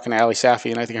 and I was talking to Ali Safi,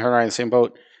 and I think her and I are in the same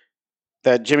boat,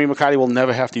 that Jimmy McCarty will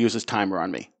never have to use his timer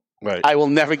on me. Right. I will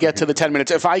never get to the 10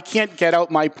 minutes. If I can't get out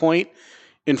my point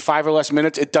in 5 or less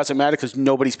minutes, it doesn't matter because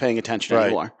nobody's paying attention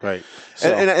anymore. Right.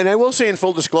 So. And I will say in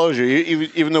full disclosure,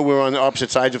 even though we're on the opposite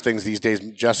sides of things these days,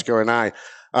 Jessica and I,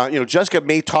 Jessica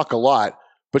may talk a lot,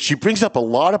 but she brings up a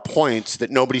lot of points that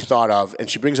nobody thought of, and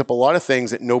she brings up a lot of things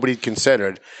that nobody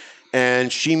considered.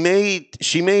 And she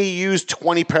may use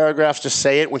 20 paragraphs to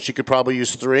say it when she could probably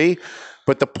use 3,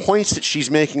 but the points that she's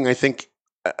making, I think,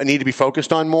 need to be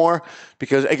focused on more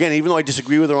because, again, even though I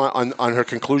disagree with her on her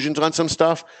conclusions on some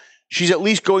stuff, she's at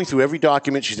least going through every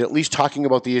document. She's at least talking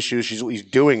about the issues. She's at least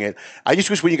doing it. I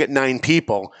just wish when you get 9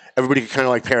 people, everybody could kind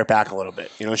of like pare it back a little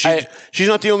bit. You know, she's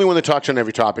not the only one that talks on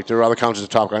every topic. There are other councils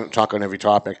that talk on every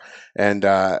topic, and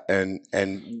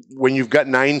when you've got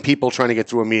 9 people trying to get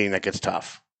through a meeting, that gets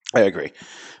tough. I agree,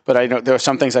 but I know there are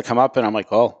some things that come up, and I'm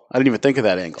like, oh, I didn't even think of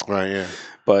that angle. Right. Yeah.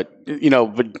 But we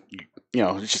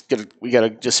got to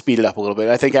just speed it up a little bit.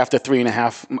 I think after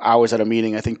 3.5 hours at a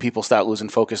meeting, I think people start losing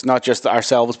focus, not just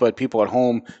ourselves, but people at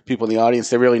home, people in the audience.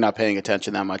 They're really not paying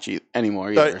attention that much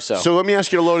anymore either. So let me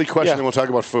ask you a loaded question, and we'll talk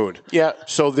about food. Yeah.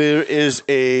 So there is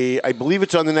I believe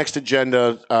it's on the next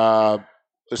agenda.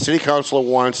 The city councilor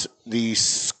wants the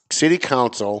city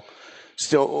council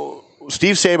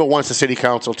Steve Saber wants the city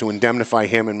council to indemnify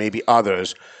him and maybe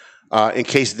others in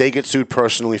case they get sued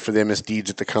personally for their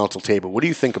misdeeds at the council table. What do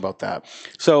you think about that?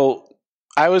 So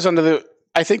I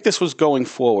think this was going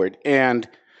forward, and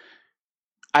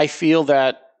I feel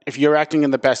that if you're acting in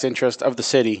the best interest of the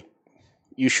city,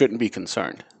 you shouldn't be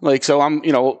concerned. Like, so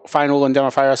fine, we'll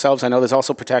indemnify ourselves. I know there's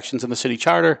also protections in the city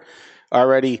charter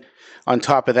already on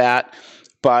top of that,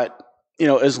 but,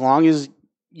 as long as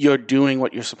you're doing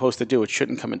what you're supposed to do, it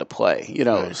shouldn't come into play,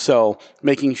 Right. So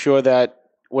making sure that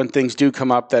when things do come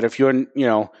up, that if you're,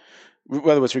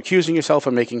 whether it's recusing yourself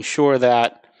or making sure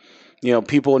that,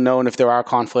 people know if there are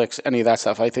conflicts, any of that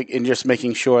stuff, I think, and just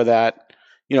making sure that,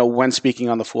 when speaking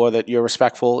on the floor, that you're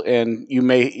respectful and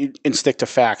and stick to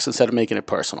facts instead of making it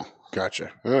personal.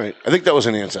 Gotcha. All right. I think that was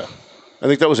an answer. I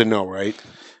think that was a no, right?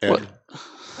 It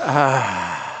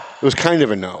was kind of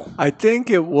a no. I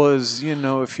think it was,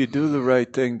 if you do the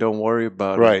right thing, don't worry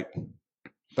about it. Right.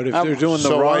 But if they're doing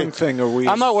the wrong thing,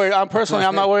 I'm not worried.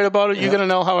 I'm not worried about it. You're going to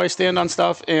know how I stand on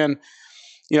stuff. And,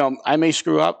 I may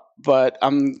screw up, but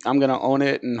I'm going to own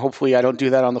it. And hopefully I don't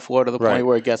do that on the floor to the point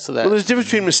where it gets to that. Well, there's a difference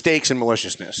between mistakes and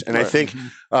maliciousness. And I think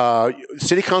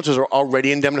city councils are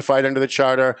already indemnified under the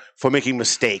charter for making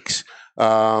mistakes.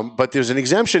 But there's an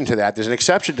exemption to that. There's an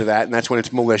exception to that, and that's when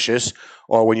it's malicious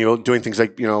or when you're doing things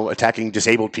like, attacking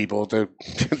disabled people, and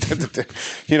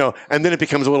then it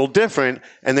becomes a little different,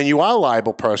 and then you are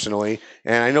liable personally.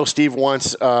 And I know Steve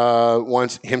wants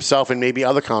himself and maybe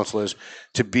other councilors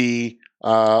to be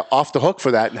off the hook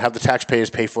for that and have the taxpayers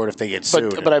pay for it if they get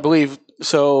sued. But I believe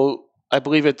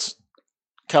it's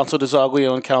Councilor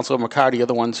DiZoglio and Councilor McCarty are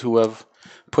the ones who have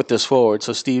put this forward.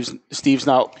 So Steve's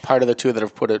not part of the two that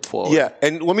have put it forward. Yeah,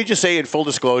 and let me just say in full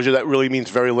disclosure, that really means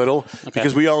very little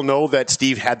because we all know that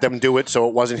Steve had them do it, so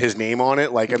it wasn't his name on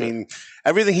it. Like, I mean,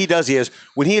 everything he does is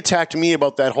when he attacked me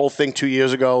about that whole thing 2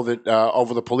 years ago that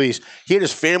over the police, he had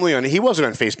his family on it. He wasn't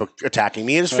on Facebook attacking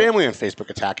me. He had his family on Facebook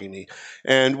attacking me.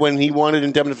 And when he wanted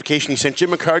indemnification, he sent Jim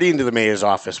McCarty into the mayor's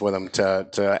office with him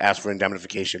to ask for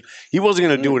indemnification. He wasn't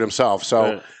going to do it himself.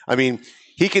 So, I mean,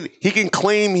 he can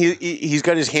claim he's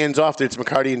got his hands off that it's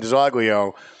McCarty and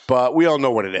DiZoglio, but we all know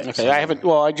what it is. Okay,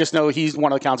 I just know he's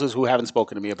one of the councilors who haven't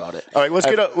spoken to me about it. All right, let's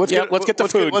get the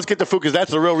food. Let's get the food because that's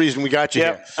the real reason we got you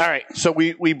here. All right. So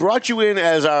we brought you in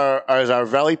as our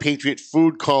Valley Patriot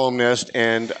food columnist,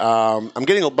 and I'm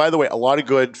getting, by the way, a lot of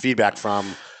good feedback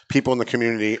from people in the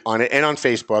community on it and on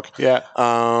Facebook. Yeah.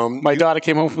 My daughter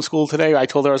came home from school today. I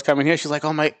told her I was coming here. She's like,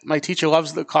 "Oh, my teacher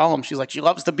loves the column." She's like, "She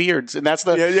loves the beards," and that's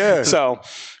the yeah. So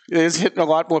it's hitting a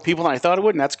lot more people than I thought it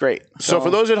would, and that's great. So for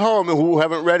those at home who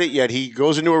haven't read it yet, he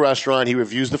goes into a restaurant, he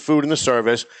reviews the food and the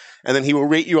service, and then he will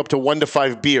rate you up to 1 to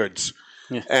 5 beards.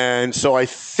 Yeah. And so I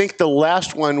think the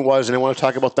last one was, and I want to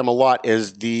talk about them a lot,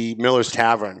 is the Miller's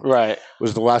Tavern. Right.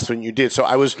 Was the last one you did. So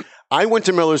I went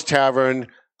to Miller's Tavern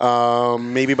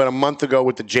maybe about a month ago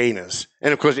with the Janas.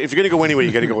 And of course, if you're going to go anywhere,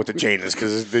 you got to go with the Janas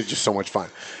because they're just so much fun.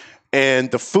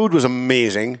 And the food was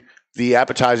amazing. The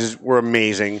appetizers were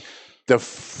amazing.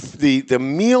 The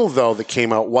meal, though, that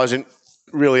came out wasn't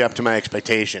really up to my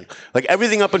expectation. Like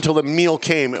everything up until the meal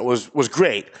came, it was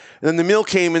great. And then the meal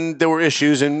came and there were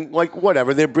issues and like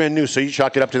whatever, they're brand new. So you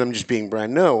chalk it up to them just being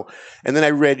brand new. And then I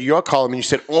read your column and you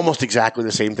said almost exactly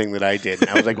the same thing that I did. And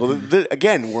I was like, well,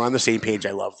 again, we're on the same page.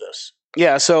 I love this.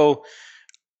 Yeah. So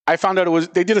I found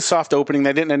out they did a soft opening.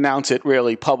 They didn't announce it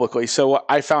really publicly. So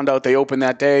I found out they opened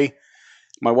that day.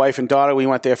 My wife and daughter, we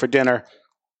went there for dinner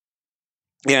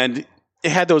and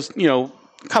it had those,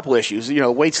 couple issues.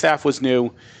 Wait staff was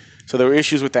new, so there were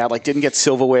issues with that. Like, didn't get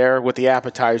silverware with the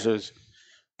appetizers,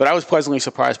 but I was pleasantly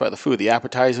surprised by the food. The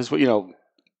appetizers,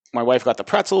 my wife got the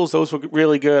pretzels; those were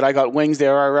really good. I got wings; they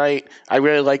were all right. I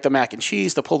really liked the mac and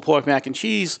cheese, the pulled pork mac and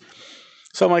cheese.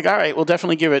 So I'm like, all right, we'll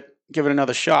definitely give it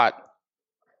another shot.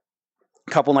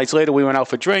 A couple nights later, we went out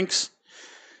for drinks.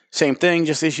 Same thing,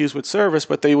 just issues with service,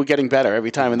 but they were getting better every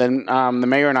time. And then the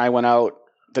mayor and I went out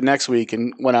the next week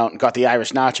and went out and got the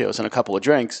Irish nachos and a couple of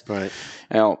drinks. Right.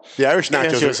 The Irish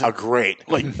nachos are great.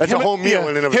 Like that's a whole meal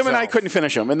in and of itself. Him and I couldn't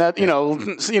finish them. And that,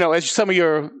 as some of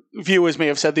your viewers may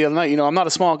have said the other night, I'm not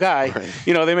a small guy.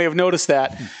 Right. They may have noticed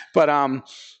that. But, and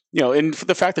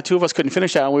the fact that two of us couldn't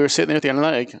finish that and we were sitting there at the end of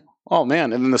the night, like, oh,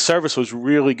 man. And then the service was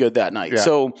really good that night. Yeah.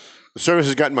 So the service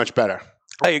has gotten much better.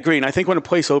 I agree. And I think when a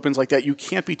place opens like that, you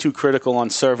can't be too critical on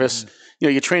service.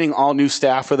 You're training all new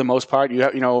staff for the most part.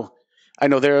 I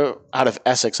know they're out of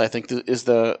Essex, I think, is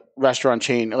the restaurant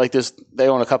chain. Like this, they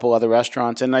own a couple other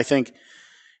restaurants. And I think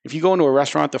if you go into a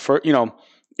restaurant,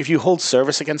 if you hold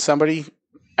service against somebody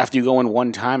after you go in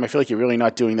one time, I feel like you're really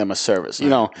not doing them a service.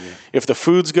 If the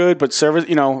food's good, but service,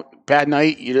 bad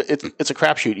night, it's a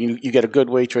crapshoot. You get a good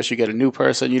waitress, you get a new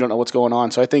person, you don't know what's going on.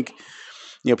 So I think,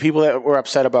 people that were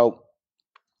upset about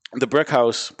the Brick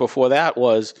House before that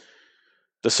was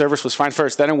the service was fine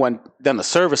first, then the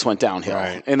service went downhill,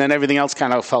 right. And then everything else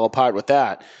kind of fell apart with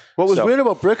that. What was weird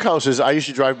about Brick House is I used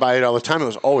to drive by it all the time. It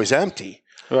was always empty.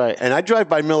 Right. And I drive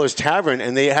by Miller's Tavern,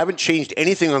 and they haven't changed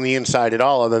anything on the inside at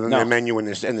all other than their menu and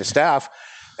the staff.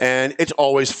 And it's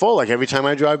always full. Like every time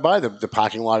I drive by, the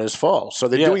parking lot is full. So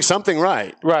they're doing something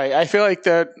right. Right. I feel like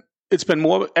that it's been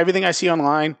more – everything I see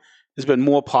online has been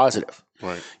more positive.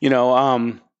 Right.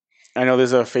 I know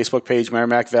there's a Facebook page,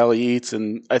 Merrimack Valley Eats,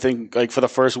 and I think like for the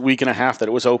first week and a half that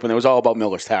it was open, it was all about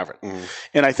Miller's Tavern. Mm.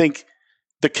 And I think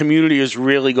the community is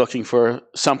really looking for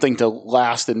something to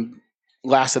last in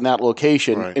that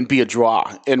location and be a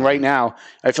draw. And right now,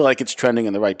 I feel like it's trending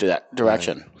in the right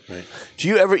direction. Right. Do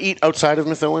you ever eat outside of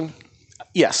Methuen?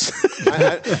 Yes.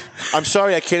 I'm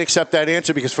sorry, I can't accept that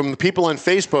answer because from the people on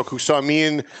Facebook who saw me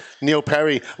and Neil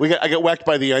Perry, I got whacked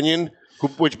by the Onion.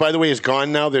 Which, by the way, is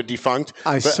gone now. They're defunct.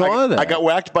 I saw that. I got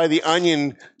whacked by the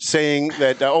Onion saying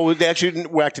that, they actually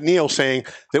whacked Neil saying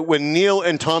that when Neil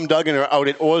and Tom Duggan are out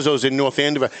at Orzo's in North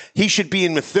Andover, he should be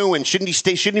in Methuen. Shouldn't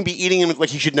he be eating him? Like,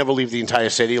 he should never leave the entire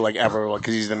city, like, ever,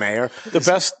 because he's the mayor.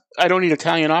 I don't eat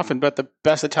Italian often, but the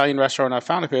best Italian restaurant I've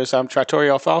found up here is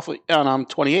Trattoria Alfalfa on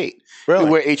 28. Really?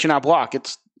 We're H&R Block.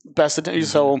 It's best Italian.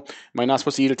 So am I not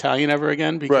supposed to eat Italian ever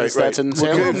again? Because that's in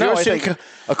Salem? No, I think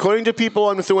according to people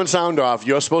on Methuen Sound Off,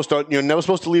 you're never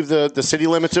supposed to leave the city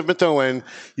limits of Methuen.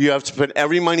 You have to put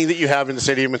every money that you have in the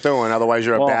city of Methuen. Otherwise,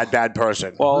 you're a bad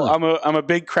person. Well, I'm a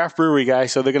big craft brewery guy,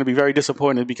 so they're going to be very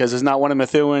disappointed because there's not one in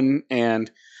Methuen.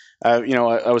 And I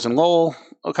was in Lowell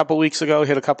a couple weeks ago,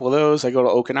 hit a couple of those. I go to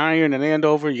Oak and Iron in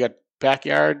Andover. You got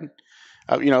Backyard.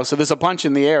 So there's a bunch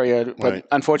in the area, but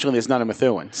unfortunately there's none in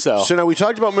Methuen. So now we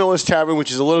talked about Miller's Tavern, which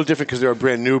is a little different because they're a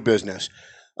brand new business.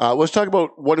 Let's talk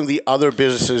about one of the other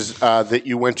businesses that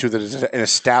you went to that is an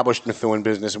established Methuen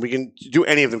business, and we can do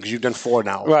any of them because you've done 4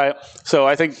 now. Right. So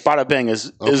I think Bada Bing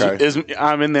is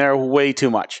I'm in there way too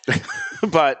much,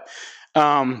 but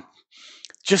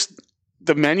just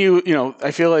the menu.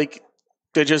 I feel like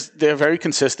they're very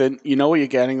consistent. You know what you're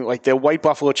getting. Like their white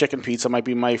buffalo chicken pizza might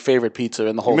be my favorite pizza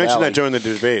in the whole. You mentioned valley. that during the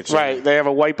debates, right? They have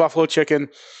a white buffalo chicken,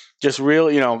 just real,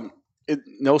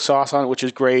 no sauce on it, which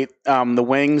is great. The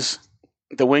wings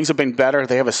have been better.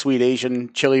 They have a sweet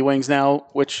Asian chili wings now,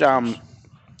 which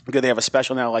They have a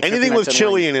special now. Like anything with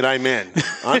chili in it, I'm in.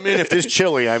 I'm in. If there's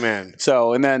chili, I'm in.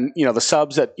 So, and then, the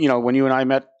subs that, when you and I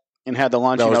met and had the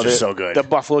lunch, that was just so good. The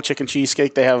buffalo chicken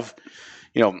cheesesteak, they have,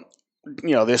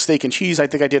 their steak and cheese. I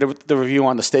think I did the review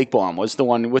on the steak bomb was the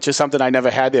one, which is something I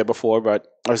never had there before, but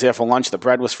I was there for lunch. The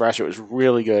bread was fresh. It was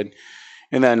really good.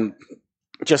 And then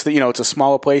just it's a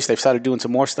smaller place. They've started doing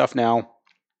some more stuff now.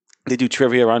 They do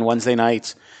trivia on Wednesday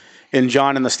nights. And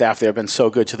John and the staff there have been so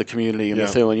good to the community in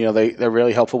Methuen. They're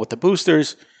really helpful with the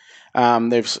boosters.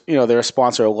 They're a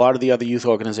sponsor of a lot of the other youth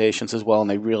organizations as well, and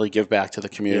they really give back to the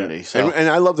community. Yeah. So. And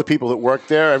I love the people that work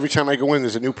there. Every time I go in,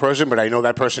 there's a new person, but I know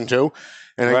that person too.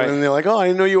 And I go in and they're like, "Oh, I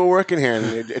didn't know you were working here."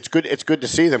 And it's good. It's good to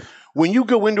see them. When you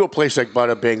go into a place like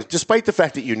Bada Bing, despite the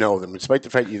fact that you know them, despite the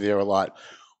fact that you're there a lot,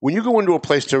 when you go into a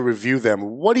place to review them,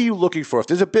 what are you looking for? If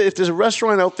there's a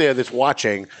restaurant out there that's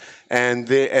watching, and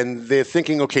they're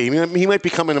thinking, okay, he might be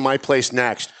coming to my place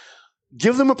next.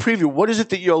 Give them a preview. What is it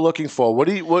that you're looking for? What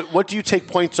do you take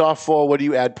points off for? What do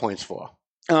you add points for?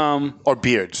 Or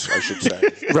beards, I should say.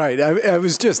 Right. I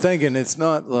was just thinking, it's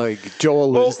not like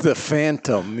Joel is the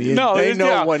Phantom. They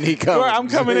know when he comes. I'm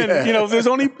coming in. There's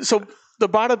only the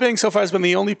Bada Bing so far has been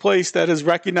the only place that has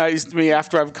recognized me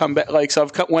after I've come back.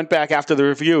 Went back after the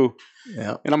review.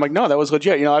 Yeah. And I'm like, no, that was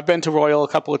legit. I've been to Royal a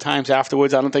couple of times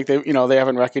afterwards. I don't think they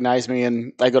haven't recognized me.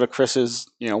 And I go to Chris's.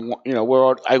 I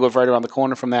live right around the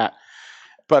corner from that.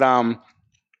 But I'm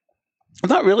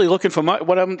not really looking for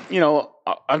what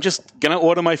I'm just going to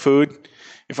order my food.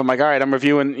 If I'm like, all right, I'm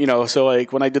reviewing, so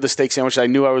like when I did the steak sandwich, I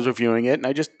knew I was reviewing it and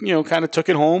I just, kind of took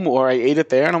it home or I ate it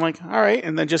there and I'm like, all right.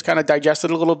 And then just kind of digested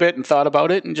it a little bit and thought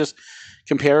about it and just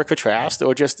compare or contrast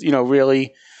or just,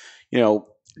 really,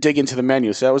 dig into the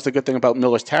menu. So that was the good thing about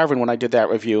Miller's Tavern when I did that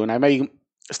review. And I may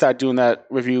start doing that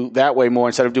review that way more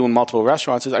instead of doing multiple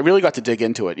restaurants. I really got to dig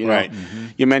into it. Right. Mm-hmm.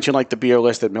 You mentioned like the beer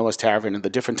list at Miller's Tavern and the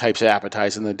different types of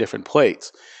appetizers and the different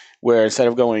plates, where instead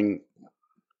of going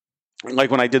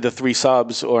like when I did the 3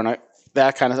 subs or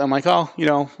that kind of, I'm like, oh,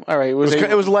 all right. It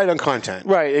was light on content.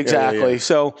 Right. Exactly. Yeah.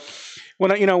 So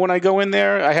when I go in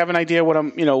there, I have an idea what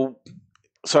I'm,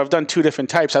 so I've done 2 different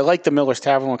types. I like the Miller's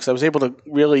Tavern one because I was able to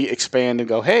really expand and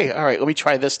go, hey, all right, let me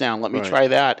try this now. Let me try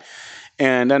that.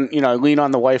 And then, I lean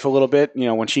on the wife a little bit.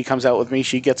 When she comes out with me,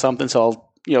 she gets something. So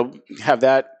I'll, have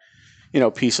that,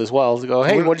 piece as well to go,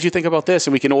 hey, what did you think about this?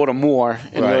 And we can order more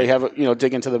and really have it,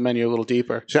 dig into the menu a little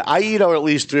deeper. So I eat out at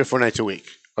least 3 or 4 nights a week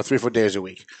or 3 or 4 days a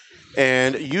week.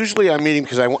 And usually I'm eating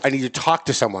because I need to talk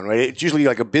to someone, right? It's usually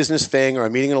like a business thing or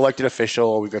I'm meeting an elected official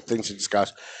or we've got things to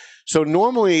discuss. So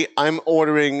normally I'm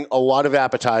ordering a lot of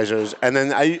appetizers and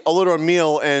then I'll order a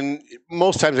meal and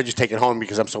most times I just take it home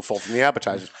because I'm so full from the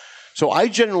appetizers. So I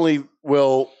generally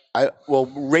will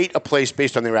rate a place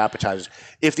based on their appetizers.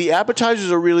 If the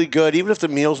appetizers are really good, even if the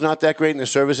meal's not that great and the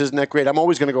service isn't that great, I'm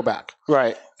always going to go back.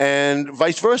 Right. And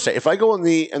vice versa. If I go and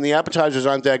the appetizers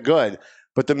aren't that good,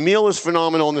 but the meal is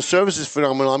phenomenal and the service is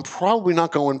phenomenal, I'm probably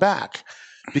not going back.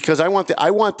 Because I want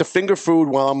the finger food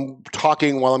while I'm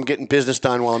talking, while I'm getting business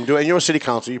done, while I'm doing. And you're a city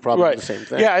council, you probably do the same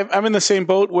thing. Yeah, I'm in the same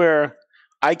boat where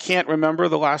I can't remember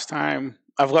the last time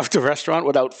I've left a restaurant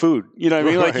without food. You know what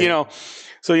I mean? Like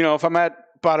so if I'm at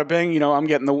Bada Bing, I'm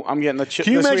getting the chip.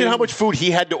 Can you imagine how much food he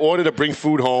had to order to bring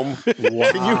food home?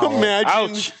 Wow. Can you imagine?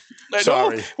 Ouch.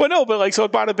 Sorry. Well, no, but so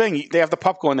at Bada Bing, they have the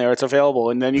popcorn there; it's available,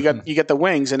 and then you get the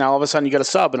wings, and now all of a sudden you get a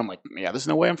sub, and I'm like, yeah, there's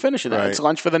no way I'm finishing that. Right. It's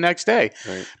lunch for the next day.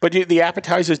 Right. But the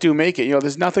appetizers do make it.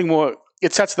 There's nothing more.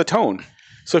 It sets the tone.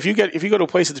 So if you go to a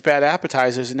place that's bad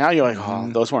appetizers, and now you're like, oh,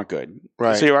 those weren't good.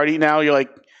 Right. So you've already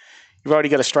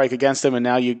got a strike against them, and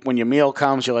now when your meal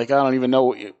comes, you're like, I don't even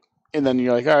know. And then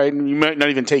you're like, all right, you might not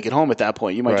even take it home at that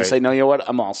point. You might just say, no, you know what?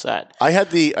 I'm all set. I had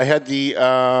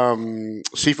the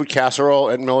seafood casserole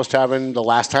at Miller's Tavern the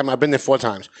last time. I've been there 4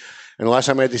 times. And the last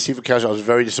time I had the seafood casserole, I was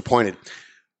very disappointed.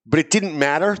 But it didn't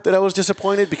matter that I was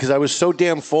disappointed because I was so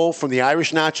damn full from the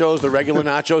Irish nachos, the regular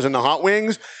nachos, and the hot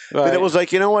wings that it was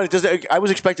like, you know what? I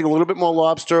was expecting a little bit more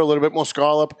lobster, a little bit more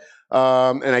scallop,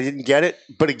 and I didn't get it.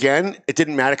 But again, it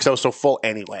didn't matter because I was so full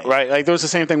anyway. Right. Like there was the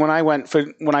same thing when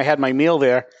I had my meal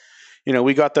there.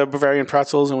 We got the Bavarian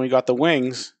pretzels and we got the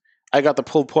wings. I got the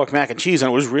pulled pork mac and cheese,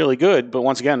 and it was really good. But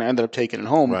once again, I ended up taking it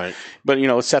home. Right. But,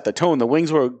 it set the tone. The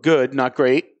wings were good, not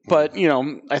great. But,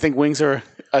 I think wings are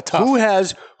a tough.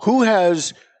 Who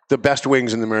has the best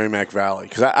wings in the Merrimack Valley?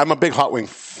 Because I'm a big hot wing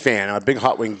fan. I'm a big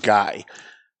hot wing guy.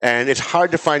 And it's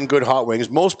hard to find good hot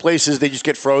wings. Most places, they just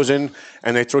get frozen,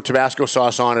 and they throw Tabasco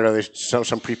sauce on it, or they throw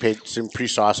some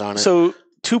pre-sauce on it. So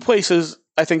 2 places...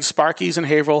 I think Sparky's in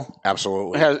Haverhill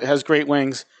absolutely has great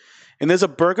wings, and there's a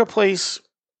burger place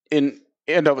in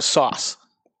a sauce.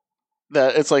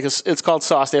 It's called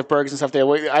Sauce. They have burgers and stuff there.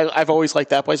 I've always liked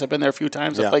that place. I've been there a few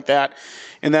times. Stuff like that.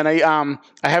 And then I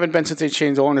haven't been since they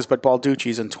changed owners, but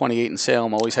Balducci's in 28 in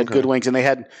Salem always had good wings, and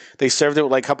they served it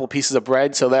with like a couple pieces of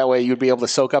bread, so that way you'd be able to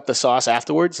soak up the sauce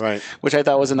afterwards. Right. Which I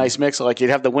thought was a nice mix. So like you'd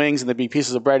have the wings and there'd be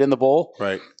pieces of bread in the bowl.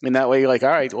 Right. And that way you're like, all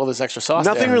right, well, there's extra sauce.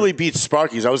 Nothing really beats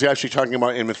Sparky's. I was actually talking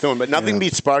about in Methuen, but nothing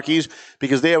beats Sparky's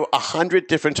because they have 100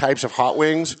 different types of hot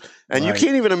wings. And you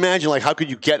can't even imagine, like, how could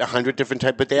you get 100 different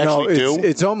types? But they actually do.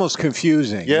 It's almost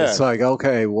confusing. Yeah. It's like,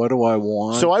 okay, what do I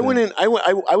want? So I went in. I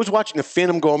was watching the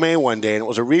Phantom Gourmet one day, and it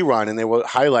was a rerun, and they were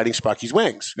highlighting Sparky's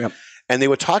wings. Yep. And they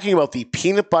were talking about the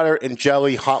peanut butter and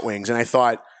jelly hot wings, and I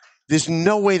thought, there's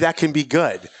no way that can be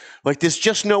good. Like, there's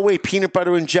just no way peanut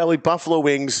butter and jelly buffalo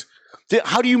wings.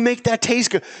 How do you make that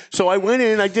taste good? So I went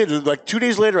in, and I did. Like 2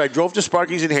 days later, I drove to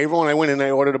Sparky's in Haverhill, and I went in, and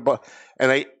I ordered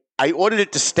I ordered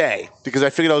it to stay because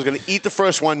I figured I was going to eat the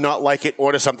first one, not like it,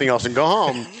 order something else, and go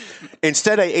home.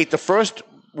 Instead, I ate the first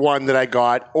one that I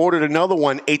got, ordered another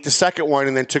one, ate the second one,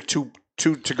 and then took two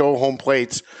to-go home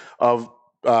plates of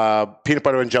peanut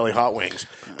butter and jelly hot wings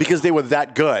because they were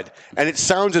that good. And it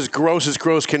sounds as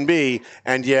gross can be,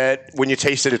 and yet when you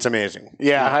taste it, it's amazing.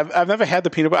 Yeah, I've never had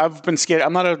the peanut butter. I've been scared.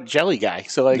 I'm not a jelly guy,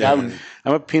 so like I'm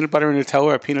a peanut butter and Nutella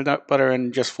or peanut butter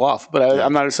and just fluff. But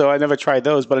I'm not. So I never tried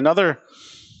those. But another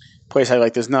place I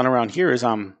like, there's none around here, is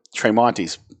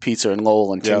Tremonti's Pizza in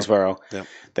Lowell and Kingsborough. Yeah.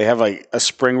 They have like a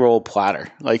spring roll platter,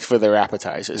 like for their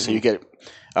appetizers. Mm-hmm. So you get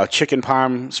chicken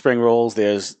parm spring rolls.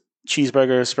 There's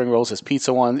cheeseburgers, spring rolls. There's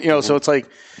pizza ones. So it's like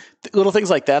little things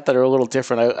like that are a little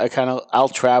different. I'll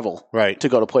travel to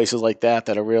go to places like that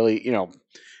are really a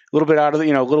little bit out of a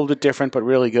little bit different, but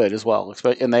really good as well.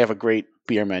 And they have a great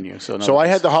beer menu. So I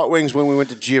had the hot wings when we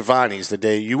went to Giovanni's the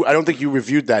day I don't think you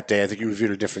reviewed that day. I think you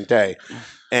reviewed a different day.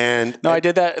 And I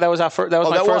did that. That was my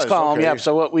first column. Okay. Yeah.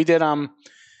 So what we did, that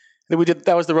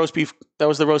was the roast beef.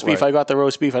 Right. I got the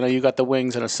roast beef. I know you got the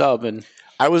wings and a sub, and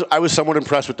I was somewhat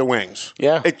impressed with the wings.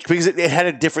 Yeah, because it had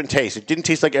a different taste. It didn't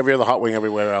taste like every other hot wing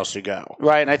everywhere else you go.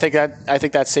 Right, and I think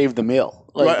that saved the meal.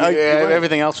 Like,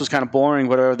 everything else was kind of boring,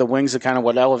 but the wings are kind of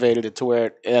what elevated it to where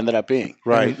it ended up being.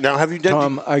 Right. Now, have you done...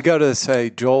 Tom, I got to say,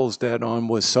 Joel's dead on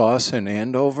with Sauce in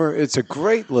Andover. It's a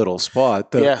great little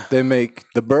spot. They make...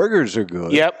 The burgers are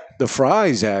good. Yep. The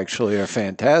fries, actually, are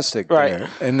fantastic there.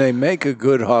 And they make a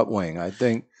good hot wing. I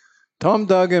think Tom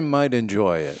Duggan might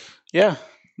enjoy it. Yeah.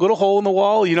 Little hole in the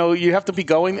wall. You have to be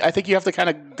going. I think you have to kind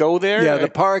of go there. Yeah, the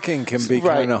parking can be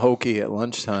kind of hokey at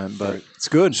lunchtime, but it's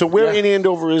good. So where in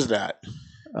Andover is that?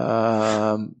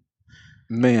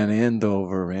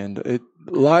 Andover,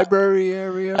 library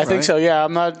area. I think so. Yeah,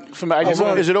 I'm not from.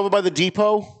 Is it over by the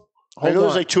depot? I know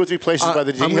there's like 2 or 3 places by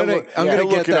the depot. I'm going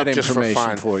to get that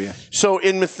information for you. So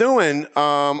in Methuen,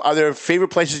 are there favorite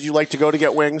places you like to go to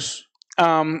get wings?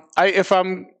 If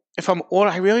I'm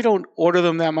I really don't order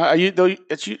them that much.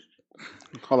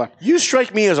 Hold on. You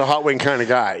strike me as a hot wing kind of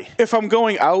guy. If I'm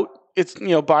going out, it's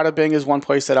Bada Bing is one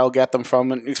place that I'll get them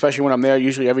from, and especially when I'm there.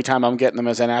 Usually, every time I'm getting them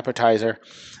as an appetizer.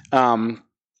 But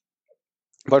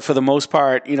for the most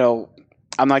part,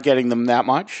 I'm not getting them that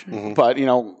much. Mm-hmm. But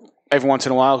every once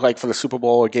in a while, like for the Super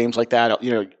Bowl or games like that,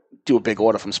 I'll, do a big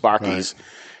order from Sparky's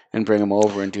and bring them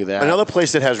over and do that. Another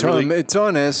place that has it's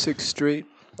on Essex Street.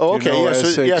 Oh, okay.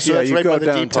 So that's you right go by the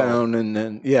downtown depot. And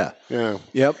then,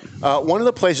 Yep. One of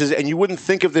the places, and you wouldn't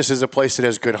think of this as a place that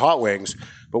has good hot wings,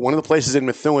 but one of the places in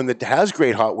Methuen that has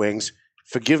great hot wings,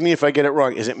 forgive me if I get it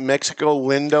wrong, is it Mexico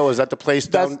Lindo? Is that the place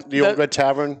down the Old Red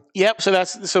Tavern? Yep. So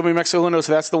Mexico Lindo.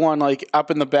 So that's the one like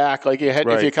up in the back. Like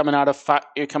if you're coming out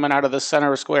of the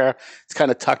center square, it's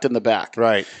kind of tucked in the back.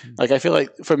 Right. Like I feel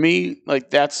like for me, like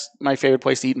that's my favorite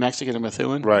place to eat Mexican in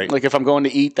Methuen. Right. Like if I'm going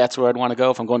to eat, that's where I'd want to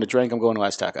go. If I'm going to drink, I'm going to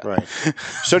Azteca. Right.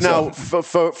 So now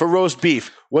for roast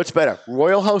beef, what's better,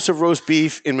 Royal House of Roast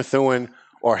Beef in Methuen?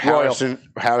 Or Harrison.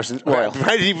 Royal.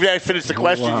 I didn't even finish the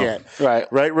question yet. Right.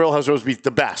 Royal House roast beef, the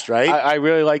best, right? I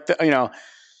really like the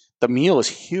meal is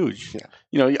huge.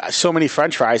 Yeah. So many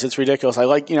French fries, it's ridiculous. I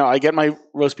like, I get my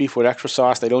roast beef with extra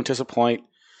sauce. They don't disappoint.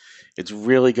 It's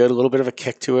really good. A little bit of a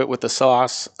kick to it with the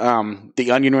sauce.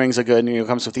 The onion rings are good. It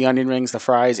comes with the onion rings, the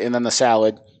fries, and then the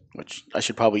salad, which I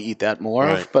should probably eat that more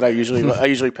of, but I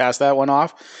usually pass that one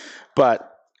off.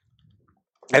 But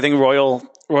I think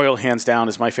Royal hands down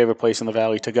is my favorite place in the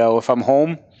Valley to go. If I'm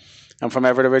home, I'm from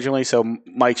Everett originally, so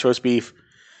Mike's roast beef.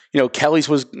 Kelly's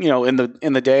was in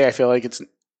the day. I feel like it's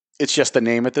just the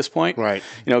name at this point, right?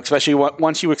 Especially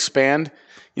once you expand,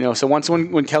 So once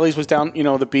when Kelly's was down,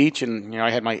 the beach, and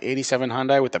I had my '87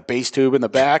 Hyundai with the base tube in the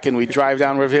back, and we'd drive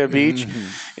down Revere Beach,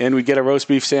 and we'd get a roast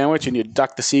beef sandwich, and you'd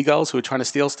duck the seagulls who were trying to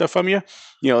steal stuff from you.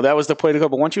 That was the way to go.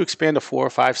 But once you expand to 4 or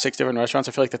 5, 6 different restaurants,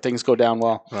 I feel like the things go down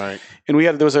well. Right. And we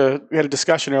had a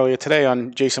discussion earlier today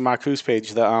on Jason Marcou's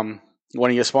page, one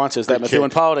of your sponsors, that Methuen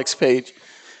Politics page,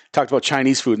 talked about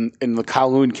Chinese food, and the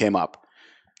Kowloon came up.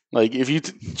 Like if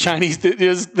Chinese,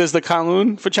 there's the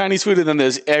Kowloon for Chinese food, and then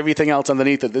there's everything else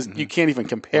underneath it. You can't even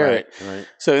compare it. Right.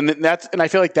 So and I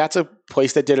feel like that's a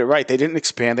place that did it right. They didn't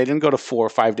expand. They didn't go to 4 or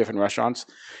 5 different restaurants.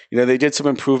 They did some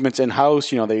improvements in house.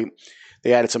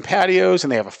 They added some patios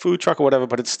and they have a food truck or whatever.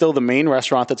 But it's still the main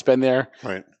restaurant that's been there.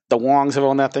 Right. The Wongs have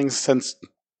owned that thing since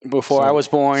before I was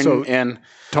born. So and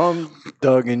Tom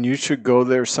Duggan, you should go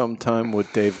there sometime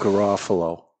with Dave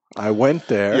Garofalo. I went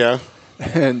there. Yeah.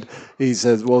 And he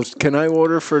says, well, can I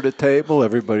order for the table?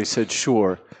 Everybody said,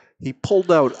 sure. He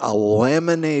pulled out a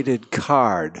laminated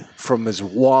card from his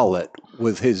wallet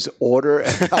with his order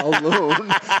at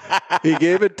Kowloon. He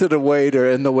gave it to the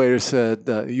waiter, and the waiter said,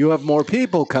 you have more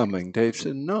people coming. Dave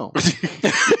said, no.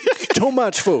 Too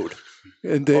much food.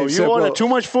 And Dave said, ordered too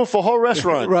much food for a whole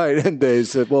restaurant. Right. And Dave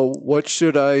said, well, what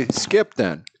should I skip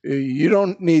then? You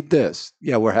don't need this.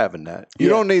 Yeah, we're having that. You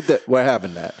don't need that. We're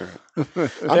having that.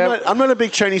 I'm not a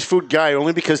big Chinese food guy,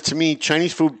 only because to me,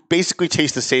 Chinese food basically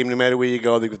tastes the same no matter where you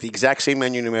go. They've got the exact same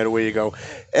menu no matter where you go.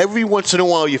 Every once in a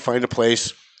while, you find a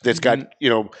place that's got,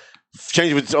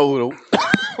 Chinese food that's a little,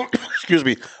 excuse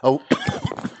me,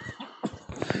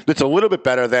 that's a little bit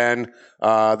better than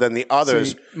the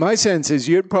others. See, my sense is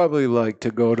you'd probably like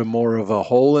to go to more of a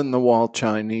hole-in-the-wall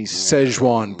Chinese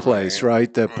Szechuan place,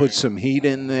 right? That puts some heat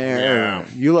in there. Yeah.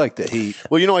 You like the heat.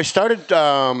 Well, I started,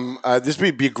 this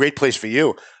would be a great place for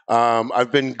you.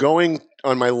 I've been going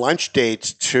on my lunch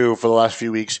dates for the last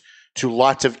few weeks to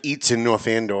Lots of Eats in North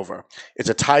Andover. It's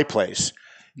a Thai place.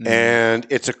 And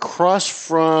it's across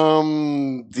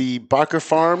from the Barker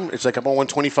Farm. It's like up on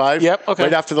 125. Yep. Okay.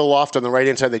 Right after the loft on the right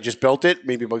hand side. They just built it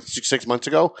maybe about 6 months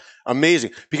ago.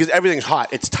 Amazing because everything's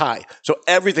hot. It's Thai, so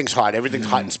everything's hot. Everything's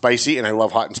hot and spicy, and I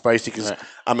love hot and spicy because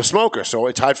I'm a smoker. So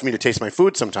it's hard for me to taste my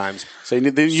food sometimes. So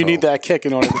you need that kick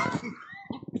in order.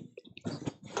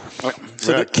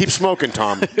 Keep smoking,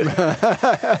 Tom.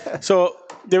 So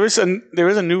there is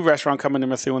a new restaurant coming to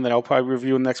Methuen that I'll probably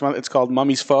review next month. It's called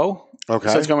Mummy's Pho. Okay.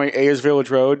 So it's going to Ayers Village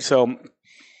Road. So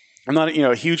I'm not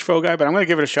a huge pho guy, but I'm going to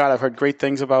give it a shot. I've heard great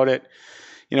things about it.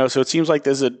 So it seems like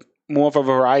there's more of a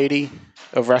variety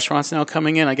of restaurants now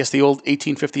coming in. I guess the old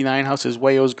 1859 house is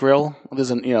Wayo's Grill.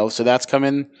 So that's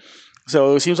coming.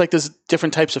 So it seems like there's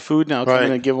different types of food now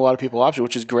coming and give a lot of people options,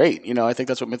 which is great. I think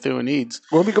that's what Methuen needs.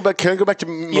 Well, can I go back to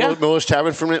Miller's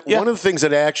Tavern for a minute? Yeah. One of the things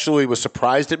that I actually was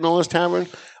surprised at Miller's Tavern,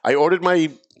 I ordered my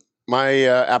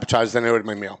appetizer, then I ordered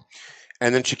my meal.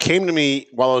 And then she came to me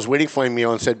while I was waiting for my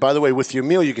meal and said, by the way, with your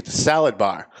meal, you get the salad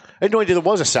bar. I had no idea there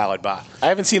was a salad bar. I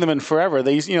haven't seen them in forever.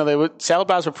 Salad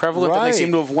bars were prevalent, but they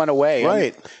seem to have went away.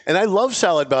 Right. And I love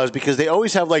salad bars because they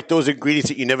always have like those ingredients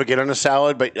that you never get on a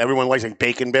salad, but everyone likes like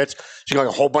bacon bits. So you got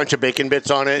like a whole bunch of bacon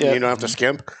bits on it, and you don't have to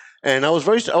skimp. And I was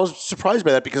surprised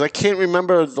by that because I can't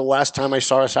remember the last time I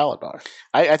saw a salad bar.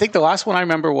 I think the last one I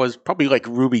remember was probably like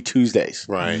Ruby Tuesdays.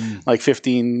 Right. Like 10,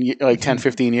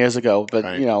 15 years ago. But,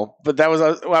 but that was,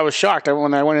 I was shocked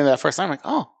when I went in that first time. Like,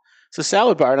 oh, it's a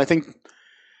salad bar. And I think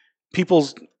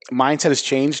people's mindset has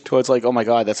changed towards like, oh my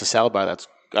God, that's a salad bar.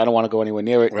 I don't want to go anywhere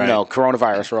near it. Right.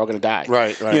 Coronavirus, we're all going to die.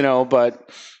 Right.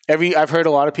 But I've heard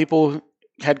a lot of people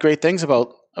had great things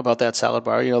about that salad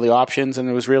bar, the options, and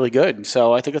it was really good.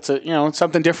 So I think it's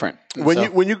something different.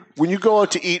 When you go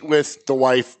out to eat with the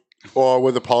wife or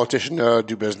with a politician to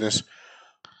do business,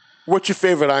 what's your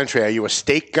favorite entree? Are you a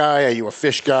steak guy? Are you a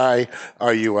fish guy?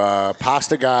 Are you a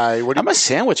pasta guy? I'm a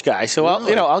sandwich guy. So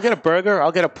I'll get a burger,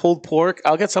 I'll get a pulled pork,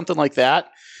 I'll get something like that.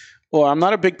 Or I'm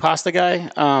not a big pasta guy.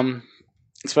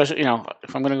 Especially,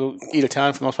 if I'm going to go eat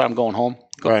Italian, for the most part, I'm going home.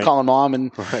 Calling mom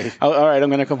and all right, I'm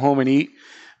going to come home and eat.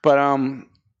 But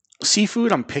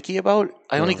seafood, I'm picky about.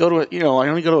 I only go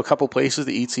to a couple places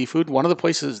to eat seafood. One of the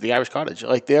places is the Irish Cottage.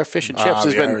 Like their fish and chips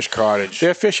has been Irish Cottage.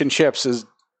 Their fish and chips is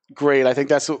great. I think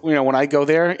that's when I go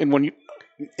there and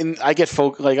I get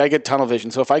I get tunnel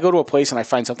vision. So if I go to a place and I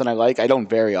find something I like, I don't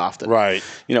very often. Right.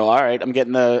 All right, I'm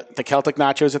getting the Celtic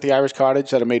nachos at the Irish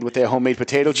Cottage that are made with their homemade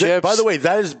potato chips. By the way,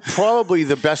 that is probably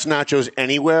the best nachos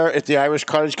anywhere at the Irish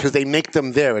Cottage because they make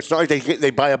them there. It's not like they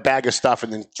buy a bag of stuff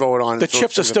and then throw it on. The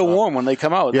chips are still warm when they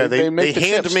come out. Yeah, they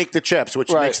hand make the chips,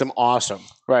 which makes them awesome.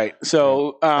 Right.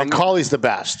 So and Colley's the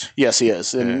best. Yes, he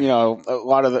is, and a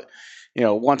lot of the.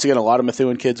 once again, a lot of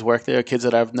Methuen kids work there, kids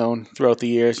that I've known throughout the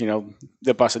years.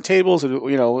 They're busting tables and,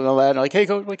 and all that. And like, hey,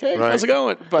 coach, hey, how's it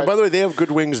going? But by the way, they have good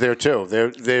wings there, too.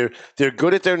 They're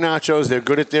good at their nachos. They're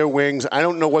good at their wings. I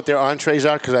don't know what their entrees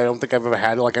are because I don't think I've ever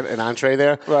had like an entree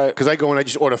there. Right. Because I go and I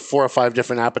just order 4 or 5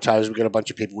 different appetizers. We get a bunch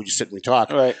of people. We just sit and we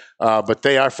talk. Right. But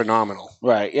they are phenomenal.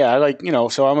 Right. Yeah. I like,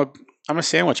 so I'm a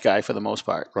sandwich guy for the most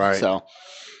part. Right. So.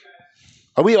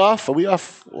 Are we off?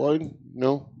 Lloyd?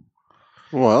 No?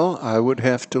 Well, I would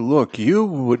have to look. You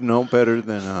would know better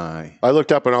than I. I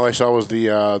looked up and all I saw was the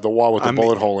wall with the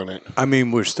bullet hole in it. I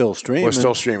mean, we're still streaming. We're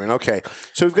still streaming. Okay.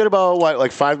 So we've got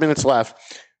about, 5 minutes left.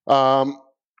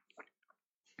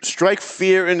 Strike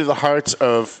fear into the hearts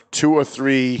of 2 or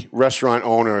 3 restaurant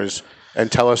owners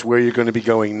and tell us where you're going to be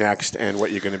going next and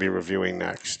what you're going to be reviewing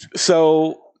next.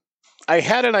 So I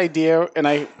had an idea, and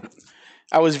I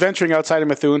was venturing outside of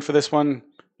Methuen for this one.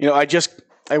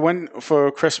 I went for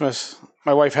Christmas.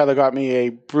 My wife Heather got me a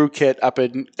brew kit up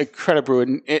in Credit Brew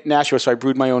in Nashua, so I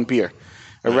brewed my own beer.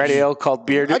 A red ale called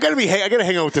Bearded. I gotta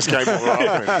hang out with this guy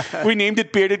more often. We named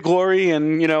it Bearded Glory,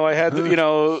 and I had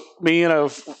me in a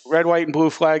red, white, and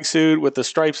blue flag suit with the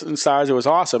stripes and stars. It was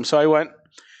awesome. So I went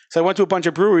to a bunch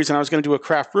of breweries, and I was going to do a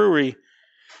craft brewery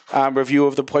review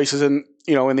of the places in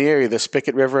the area. The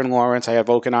Spicket River in Lawrence. I have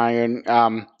Oak and Iron,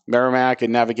 Merrimack,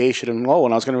 and Navigation in Lowell,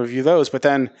 and I was going to review those. But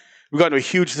then we got into a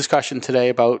huge discussion today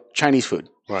about Chinese food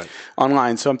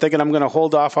online. So I'm thinking I'm going to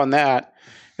hold off on that.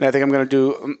 And I think I'm going to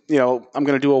do, I'm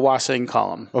going to do a Wasang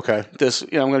column. Okay. I'm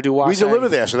going to do Wasang. We deliver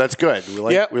there, so that's good. We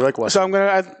like Wasang.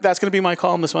 So that's going to be my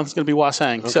column this month. It's going to be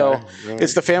Wasang. Okay. So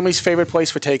it's the family's favorite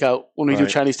place for takeout when we do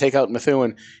Chinese takeout in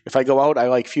Methuen. If I go out, I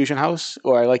like Fusion House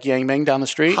or I like Yang Ming down the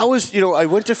street. I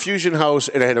went to Fusion House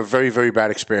and I had a very, very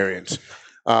bad experience.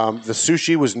 The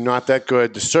sushi was not that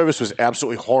good. The service was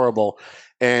absolutely horrible.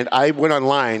 And I went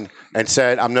online and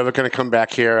said, I'm never going to come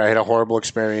back here. I had a horrible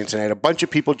experience. And I had a bunch of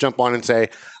people jump on and say,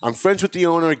 I'm friends with the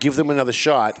owner, give them another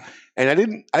shot. And I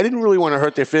didn't really want to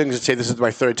hurt their feelings and say, this is my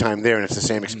 3rd time there and it's the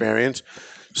same experience.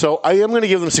 So I am going to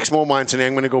give them 6 more months and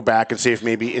I'm going to go back and see if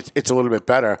maybe it's a little bit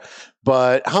better.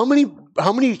 But how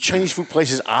many Chinese food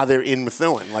places are there in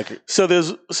Methuen? So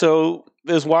there's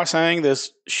Wasang,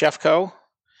 there's Chef Co.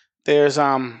 There's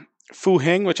Fu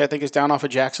Hing, which I think is down off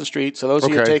of Jackson Street. So those are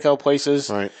your takeout places.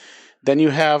 Right. Then you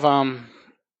have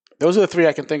those are the 3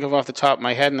 I can think of off the top of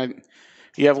my head. And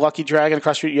you have Lucky Dragon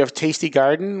across the street. You have Tasty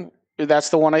Garden. That's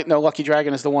the one. Lucky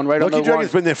Dragon is the one right on the Lucky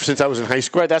Dragon's been there since I was in high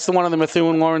school. Right. That's the one on the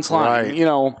Methuen-Lawrence line.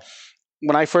 Right.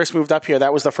 When I first moved up here,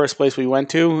 that was the first place we went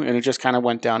to, and it just kind of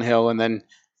went downhill. And then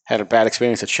had a bad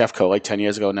experience at Chef Co. 10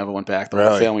 years ago. Never went back. The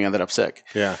whole family ended up sick.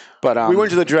 Yeah, but we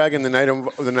went to the Dragon the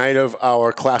night of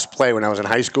our class play when I was in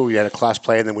high school. We had a class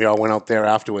play, and then we all went out there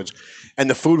afterwards. And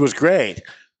the food was great,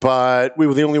 but we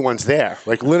were the only ones there.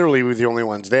 Literally, we were the only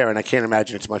ones there. And I can't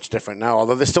imagine it's much different now.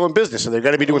 Although they're still in business, so they've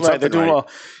got to be doing something. They're doing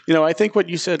well. I think what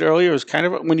you said earlier is kind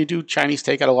of when you do Chinese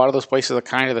takeout. A lot of those places are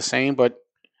kind of the same, but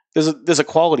there's a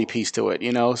quality piece to it,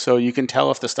 so you can tell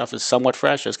if the stuff is somewhat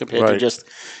fresh as compared to just,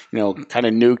 kind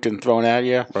of nuked and thrown at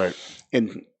you. Right.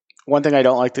 And one thing I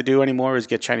don't like to do anymore is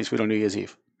get Chinese food on New Year's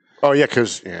Eve. Oh, yeah,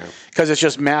 because it's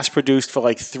just mass produced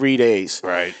for 3 days.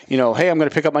 Right. Hey, I'm going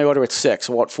to pick up my order at 6.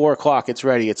 Well, at 4 o'clock, it's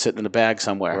ready. It's sitting in a bag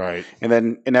somewhere. Right. And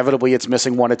then inevitably it's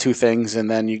missing 1 or 2 things,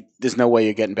 and then there's no way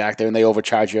you're getting back there, and they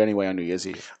overcharge you anyway on New Year's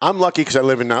Eve. I'm lucky because I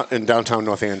live in downtown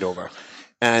North Andover.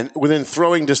 And within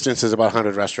throwing distance is about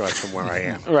 100 restaurants from where I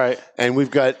am. Right. And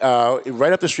we've got,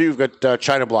 right up the street, we've got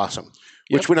China Blossom,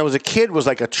 which when I was a kid was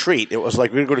like a treat. It was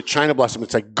like, we'd go to China Blossom.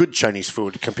 It's like good Chinese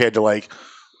food compared to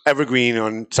Evergreen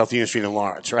on South Union Street in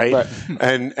Lawrence, right?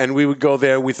 And we would go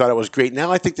there. We thought it was great.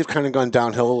 Now I think they've kind of gone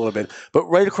downhill a little bit. But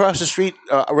right across the street,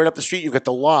 right up the street, you've got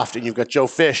The Loft, and you've got Joe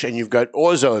Fish, and you've got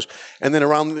Orzo's. And then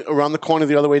around the corner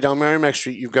the other way down Merrimack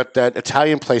Street, you've got that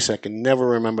Italian place. I can never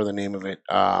remember the name of it.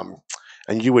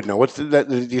 And you would know. What's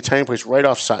the Italian place right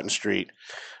off Sutton Street?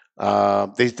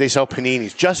 They sell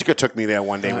paninis. Jessica took me there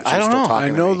one day. When she was still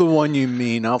talking I know the one you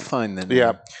mean. I'll find the name.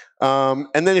 Yeah.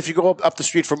 And then if you go up the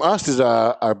street from us, there's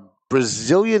a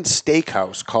Brazilian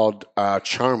steakhouse called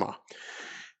Charma.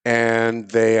 And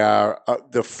they are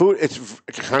the food. It's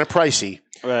kind of pricey.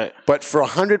 Right. But for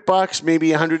 $100, maybe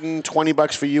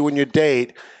 $120 for you and your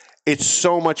date, it's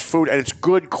so much food, and it's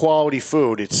good quality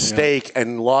food. It's steak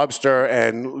and lobster,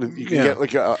 and you can get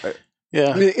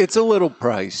it's a little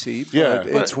pricey, but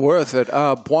it's worth it.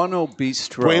 Bueno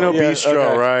Bistro.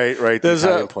 Bistro, right. There's the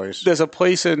Italian place. There's a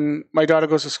place my daughter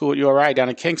goes to school at URI down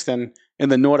in Kingston, in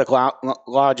the Nordic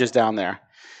Lodges down there.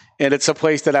 And it's a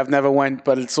place that I've never went,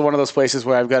 but it's one of those places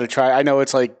where I've got to try. I know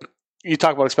it's you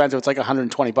talk about expensive, it's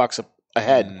 $120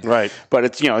 ahead. Right. But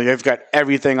it's, you've got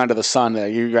everything under the sun there.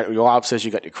 You got your lobsters,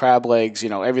 you got your crab legs,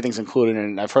 everything's included.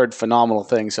 And I've heard phenomenal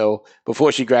things. So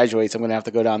before she graduates, I'm going to have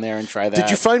to go down there and try that. Did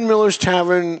you find Miller's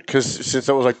Tavern? Because since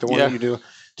that was like the one that you do,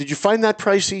 did you find that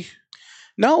pricey?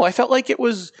 No, I felt like it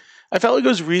was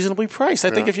reasonably priced.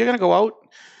 I think if you're going to go out,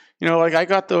 like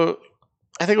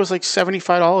I think it was like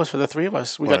 $75 for the three of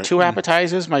us. We got 2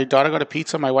 appetizers. My daughter got a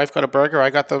pizza. My wife got a burger. I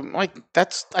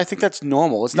think that's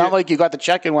normal. It's not like you got the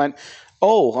check and went,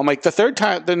 oh, I'm like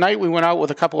the night we went out with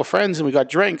a couple of friends and we got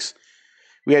drinks,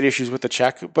 we had issues with the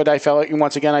check. But I felt like,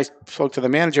 once again, I spoke to the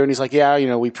manager and he's like,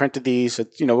 yeah, we printed these.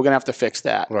 We're going to have to fix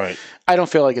that. Right. I don't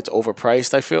feel like it's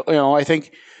overpriced. I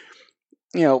think,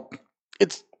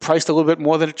 it's priced a little bit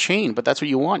more than a chain, but that's what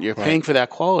you want. You're paying for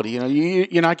that quality.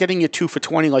 You're not getting your 2 for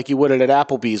 $20 like you would at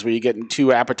Applebee's, where you're getting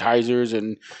 2 appetizers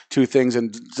and 2 things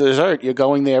and dessert. You're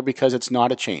going there because it's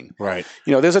not a chain. Right.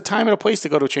 There's a time and a place to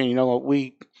go to a chain.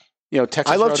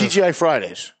 Texas. I love TGI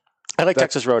Fridays. I like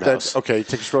Texas Roadhouse. Okay,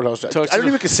 Texas Roadhouse. I don't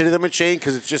even consider them a chain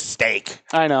because it's just steak.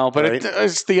 I know, but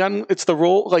it's the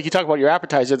roll. Like you talk about your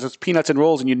appetizers, it's peanuts and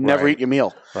rolls, and you never eat your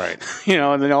meal. Right.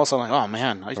 And then also I'm like, oh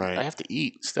man, I have to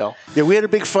eat still. Yeah, we had a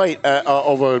big fight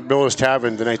over Miller's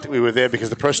Tavern the night that we were there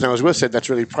because the person I was with said that's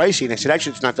really pricey, and I said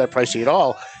actually it's not that pricey at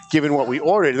all given what we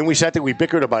ordered. And then we sat there, we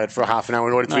bickered about it for half an hour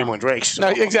and ordered 3 more drinks. No,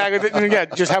 exactly. Yeah,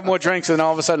 just have more drinks, and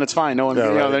all of a sudden it's fine. No one,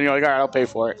 then you're like, all right, I'll pay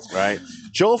for it. Right.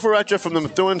 Joel Ferretra from the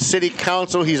Methuen City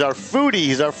Council. He's our foodie.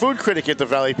 He's our food critic at the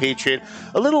Valley Patriot.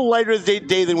 A little lighter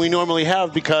day than we normally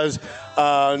have because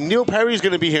Neil Perry's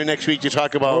going to be here next week to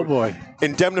talk about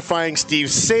indemnifying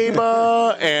Steve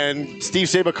Saba and Steve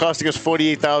Saba costing us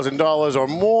 $48,000 or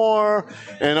more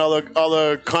and all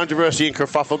the controversy and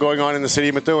kerfuffle going on in the city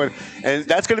of Methuen. And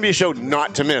that's going to be a show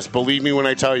not to miss, believe me when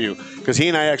I tell you, because he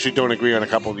and I actually don't agree on a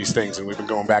couple of these things, and we've been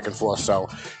going back and forth. So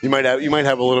you might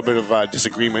have a little bit of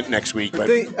disagreement next week. But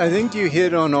I think you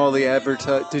hit on all the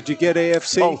advertising. Did you get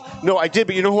AFC? Oh, no, I did.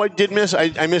 But you know who I did miss?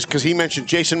 I missed because he mentioned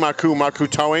Jason Marcoux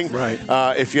Towing. Right.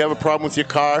 If you have a problem with your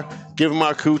car, give him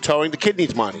Marcoux Towing. The kid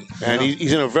needs money. And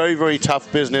he's in a very, very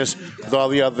tough business with all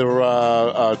the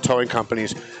other towing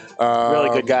companies. Really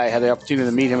good guy. I had the opportunity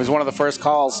to meet him. It was one of the first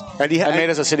calls I made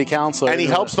as a city councilor. And he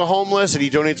helps the homeless, and he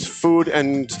donates food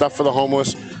and stuff for the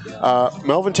homeless.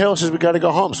 Melvin Taylor says we got to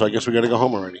go home, so I guess we got to go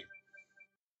home already.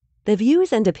 The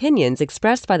views and opinions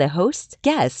expressed by the hosts,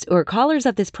 guests, or callers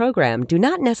of this program do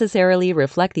not necessarily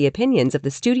reflect the opinions of the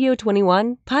Studio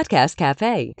 21 Podcast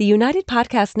Cafe, the United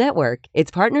Podcast Network, its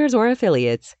partners, or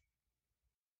affiliates.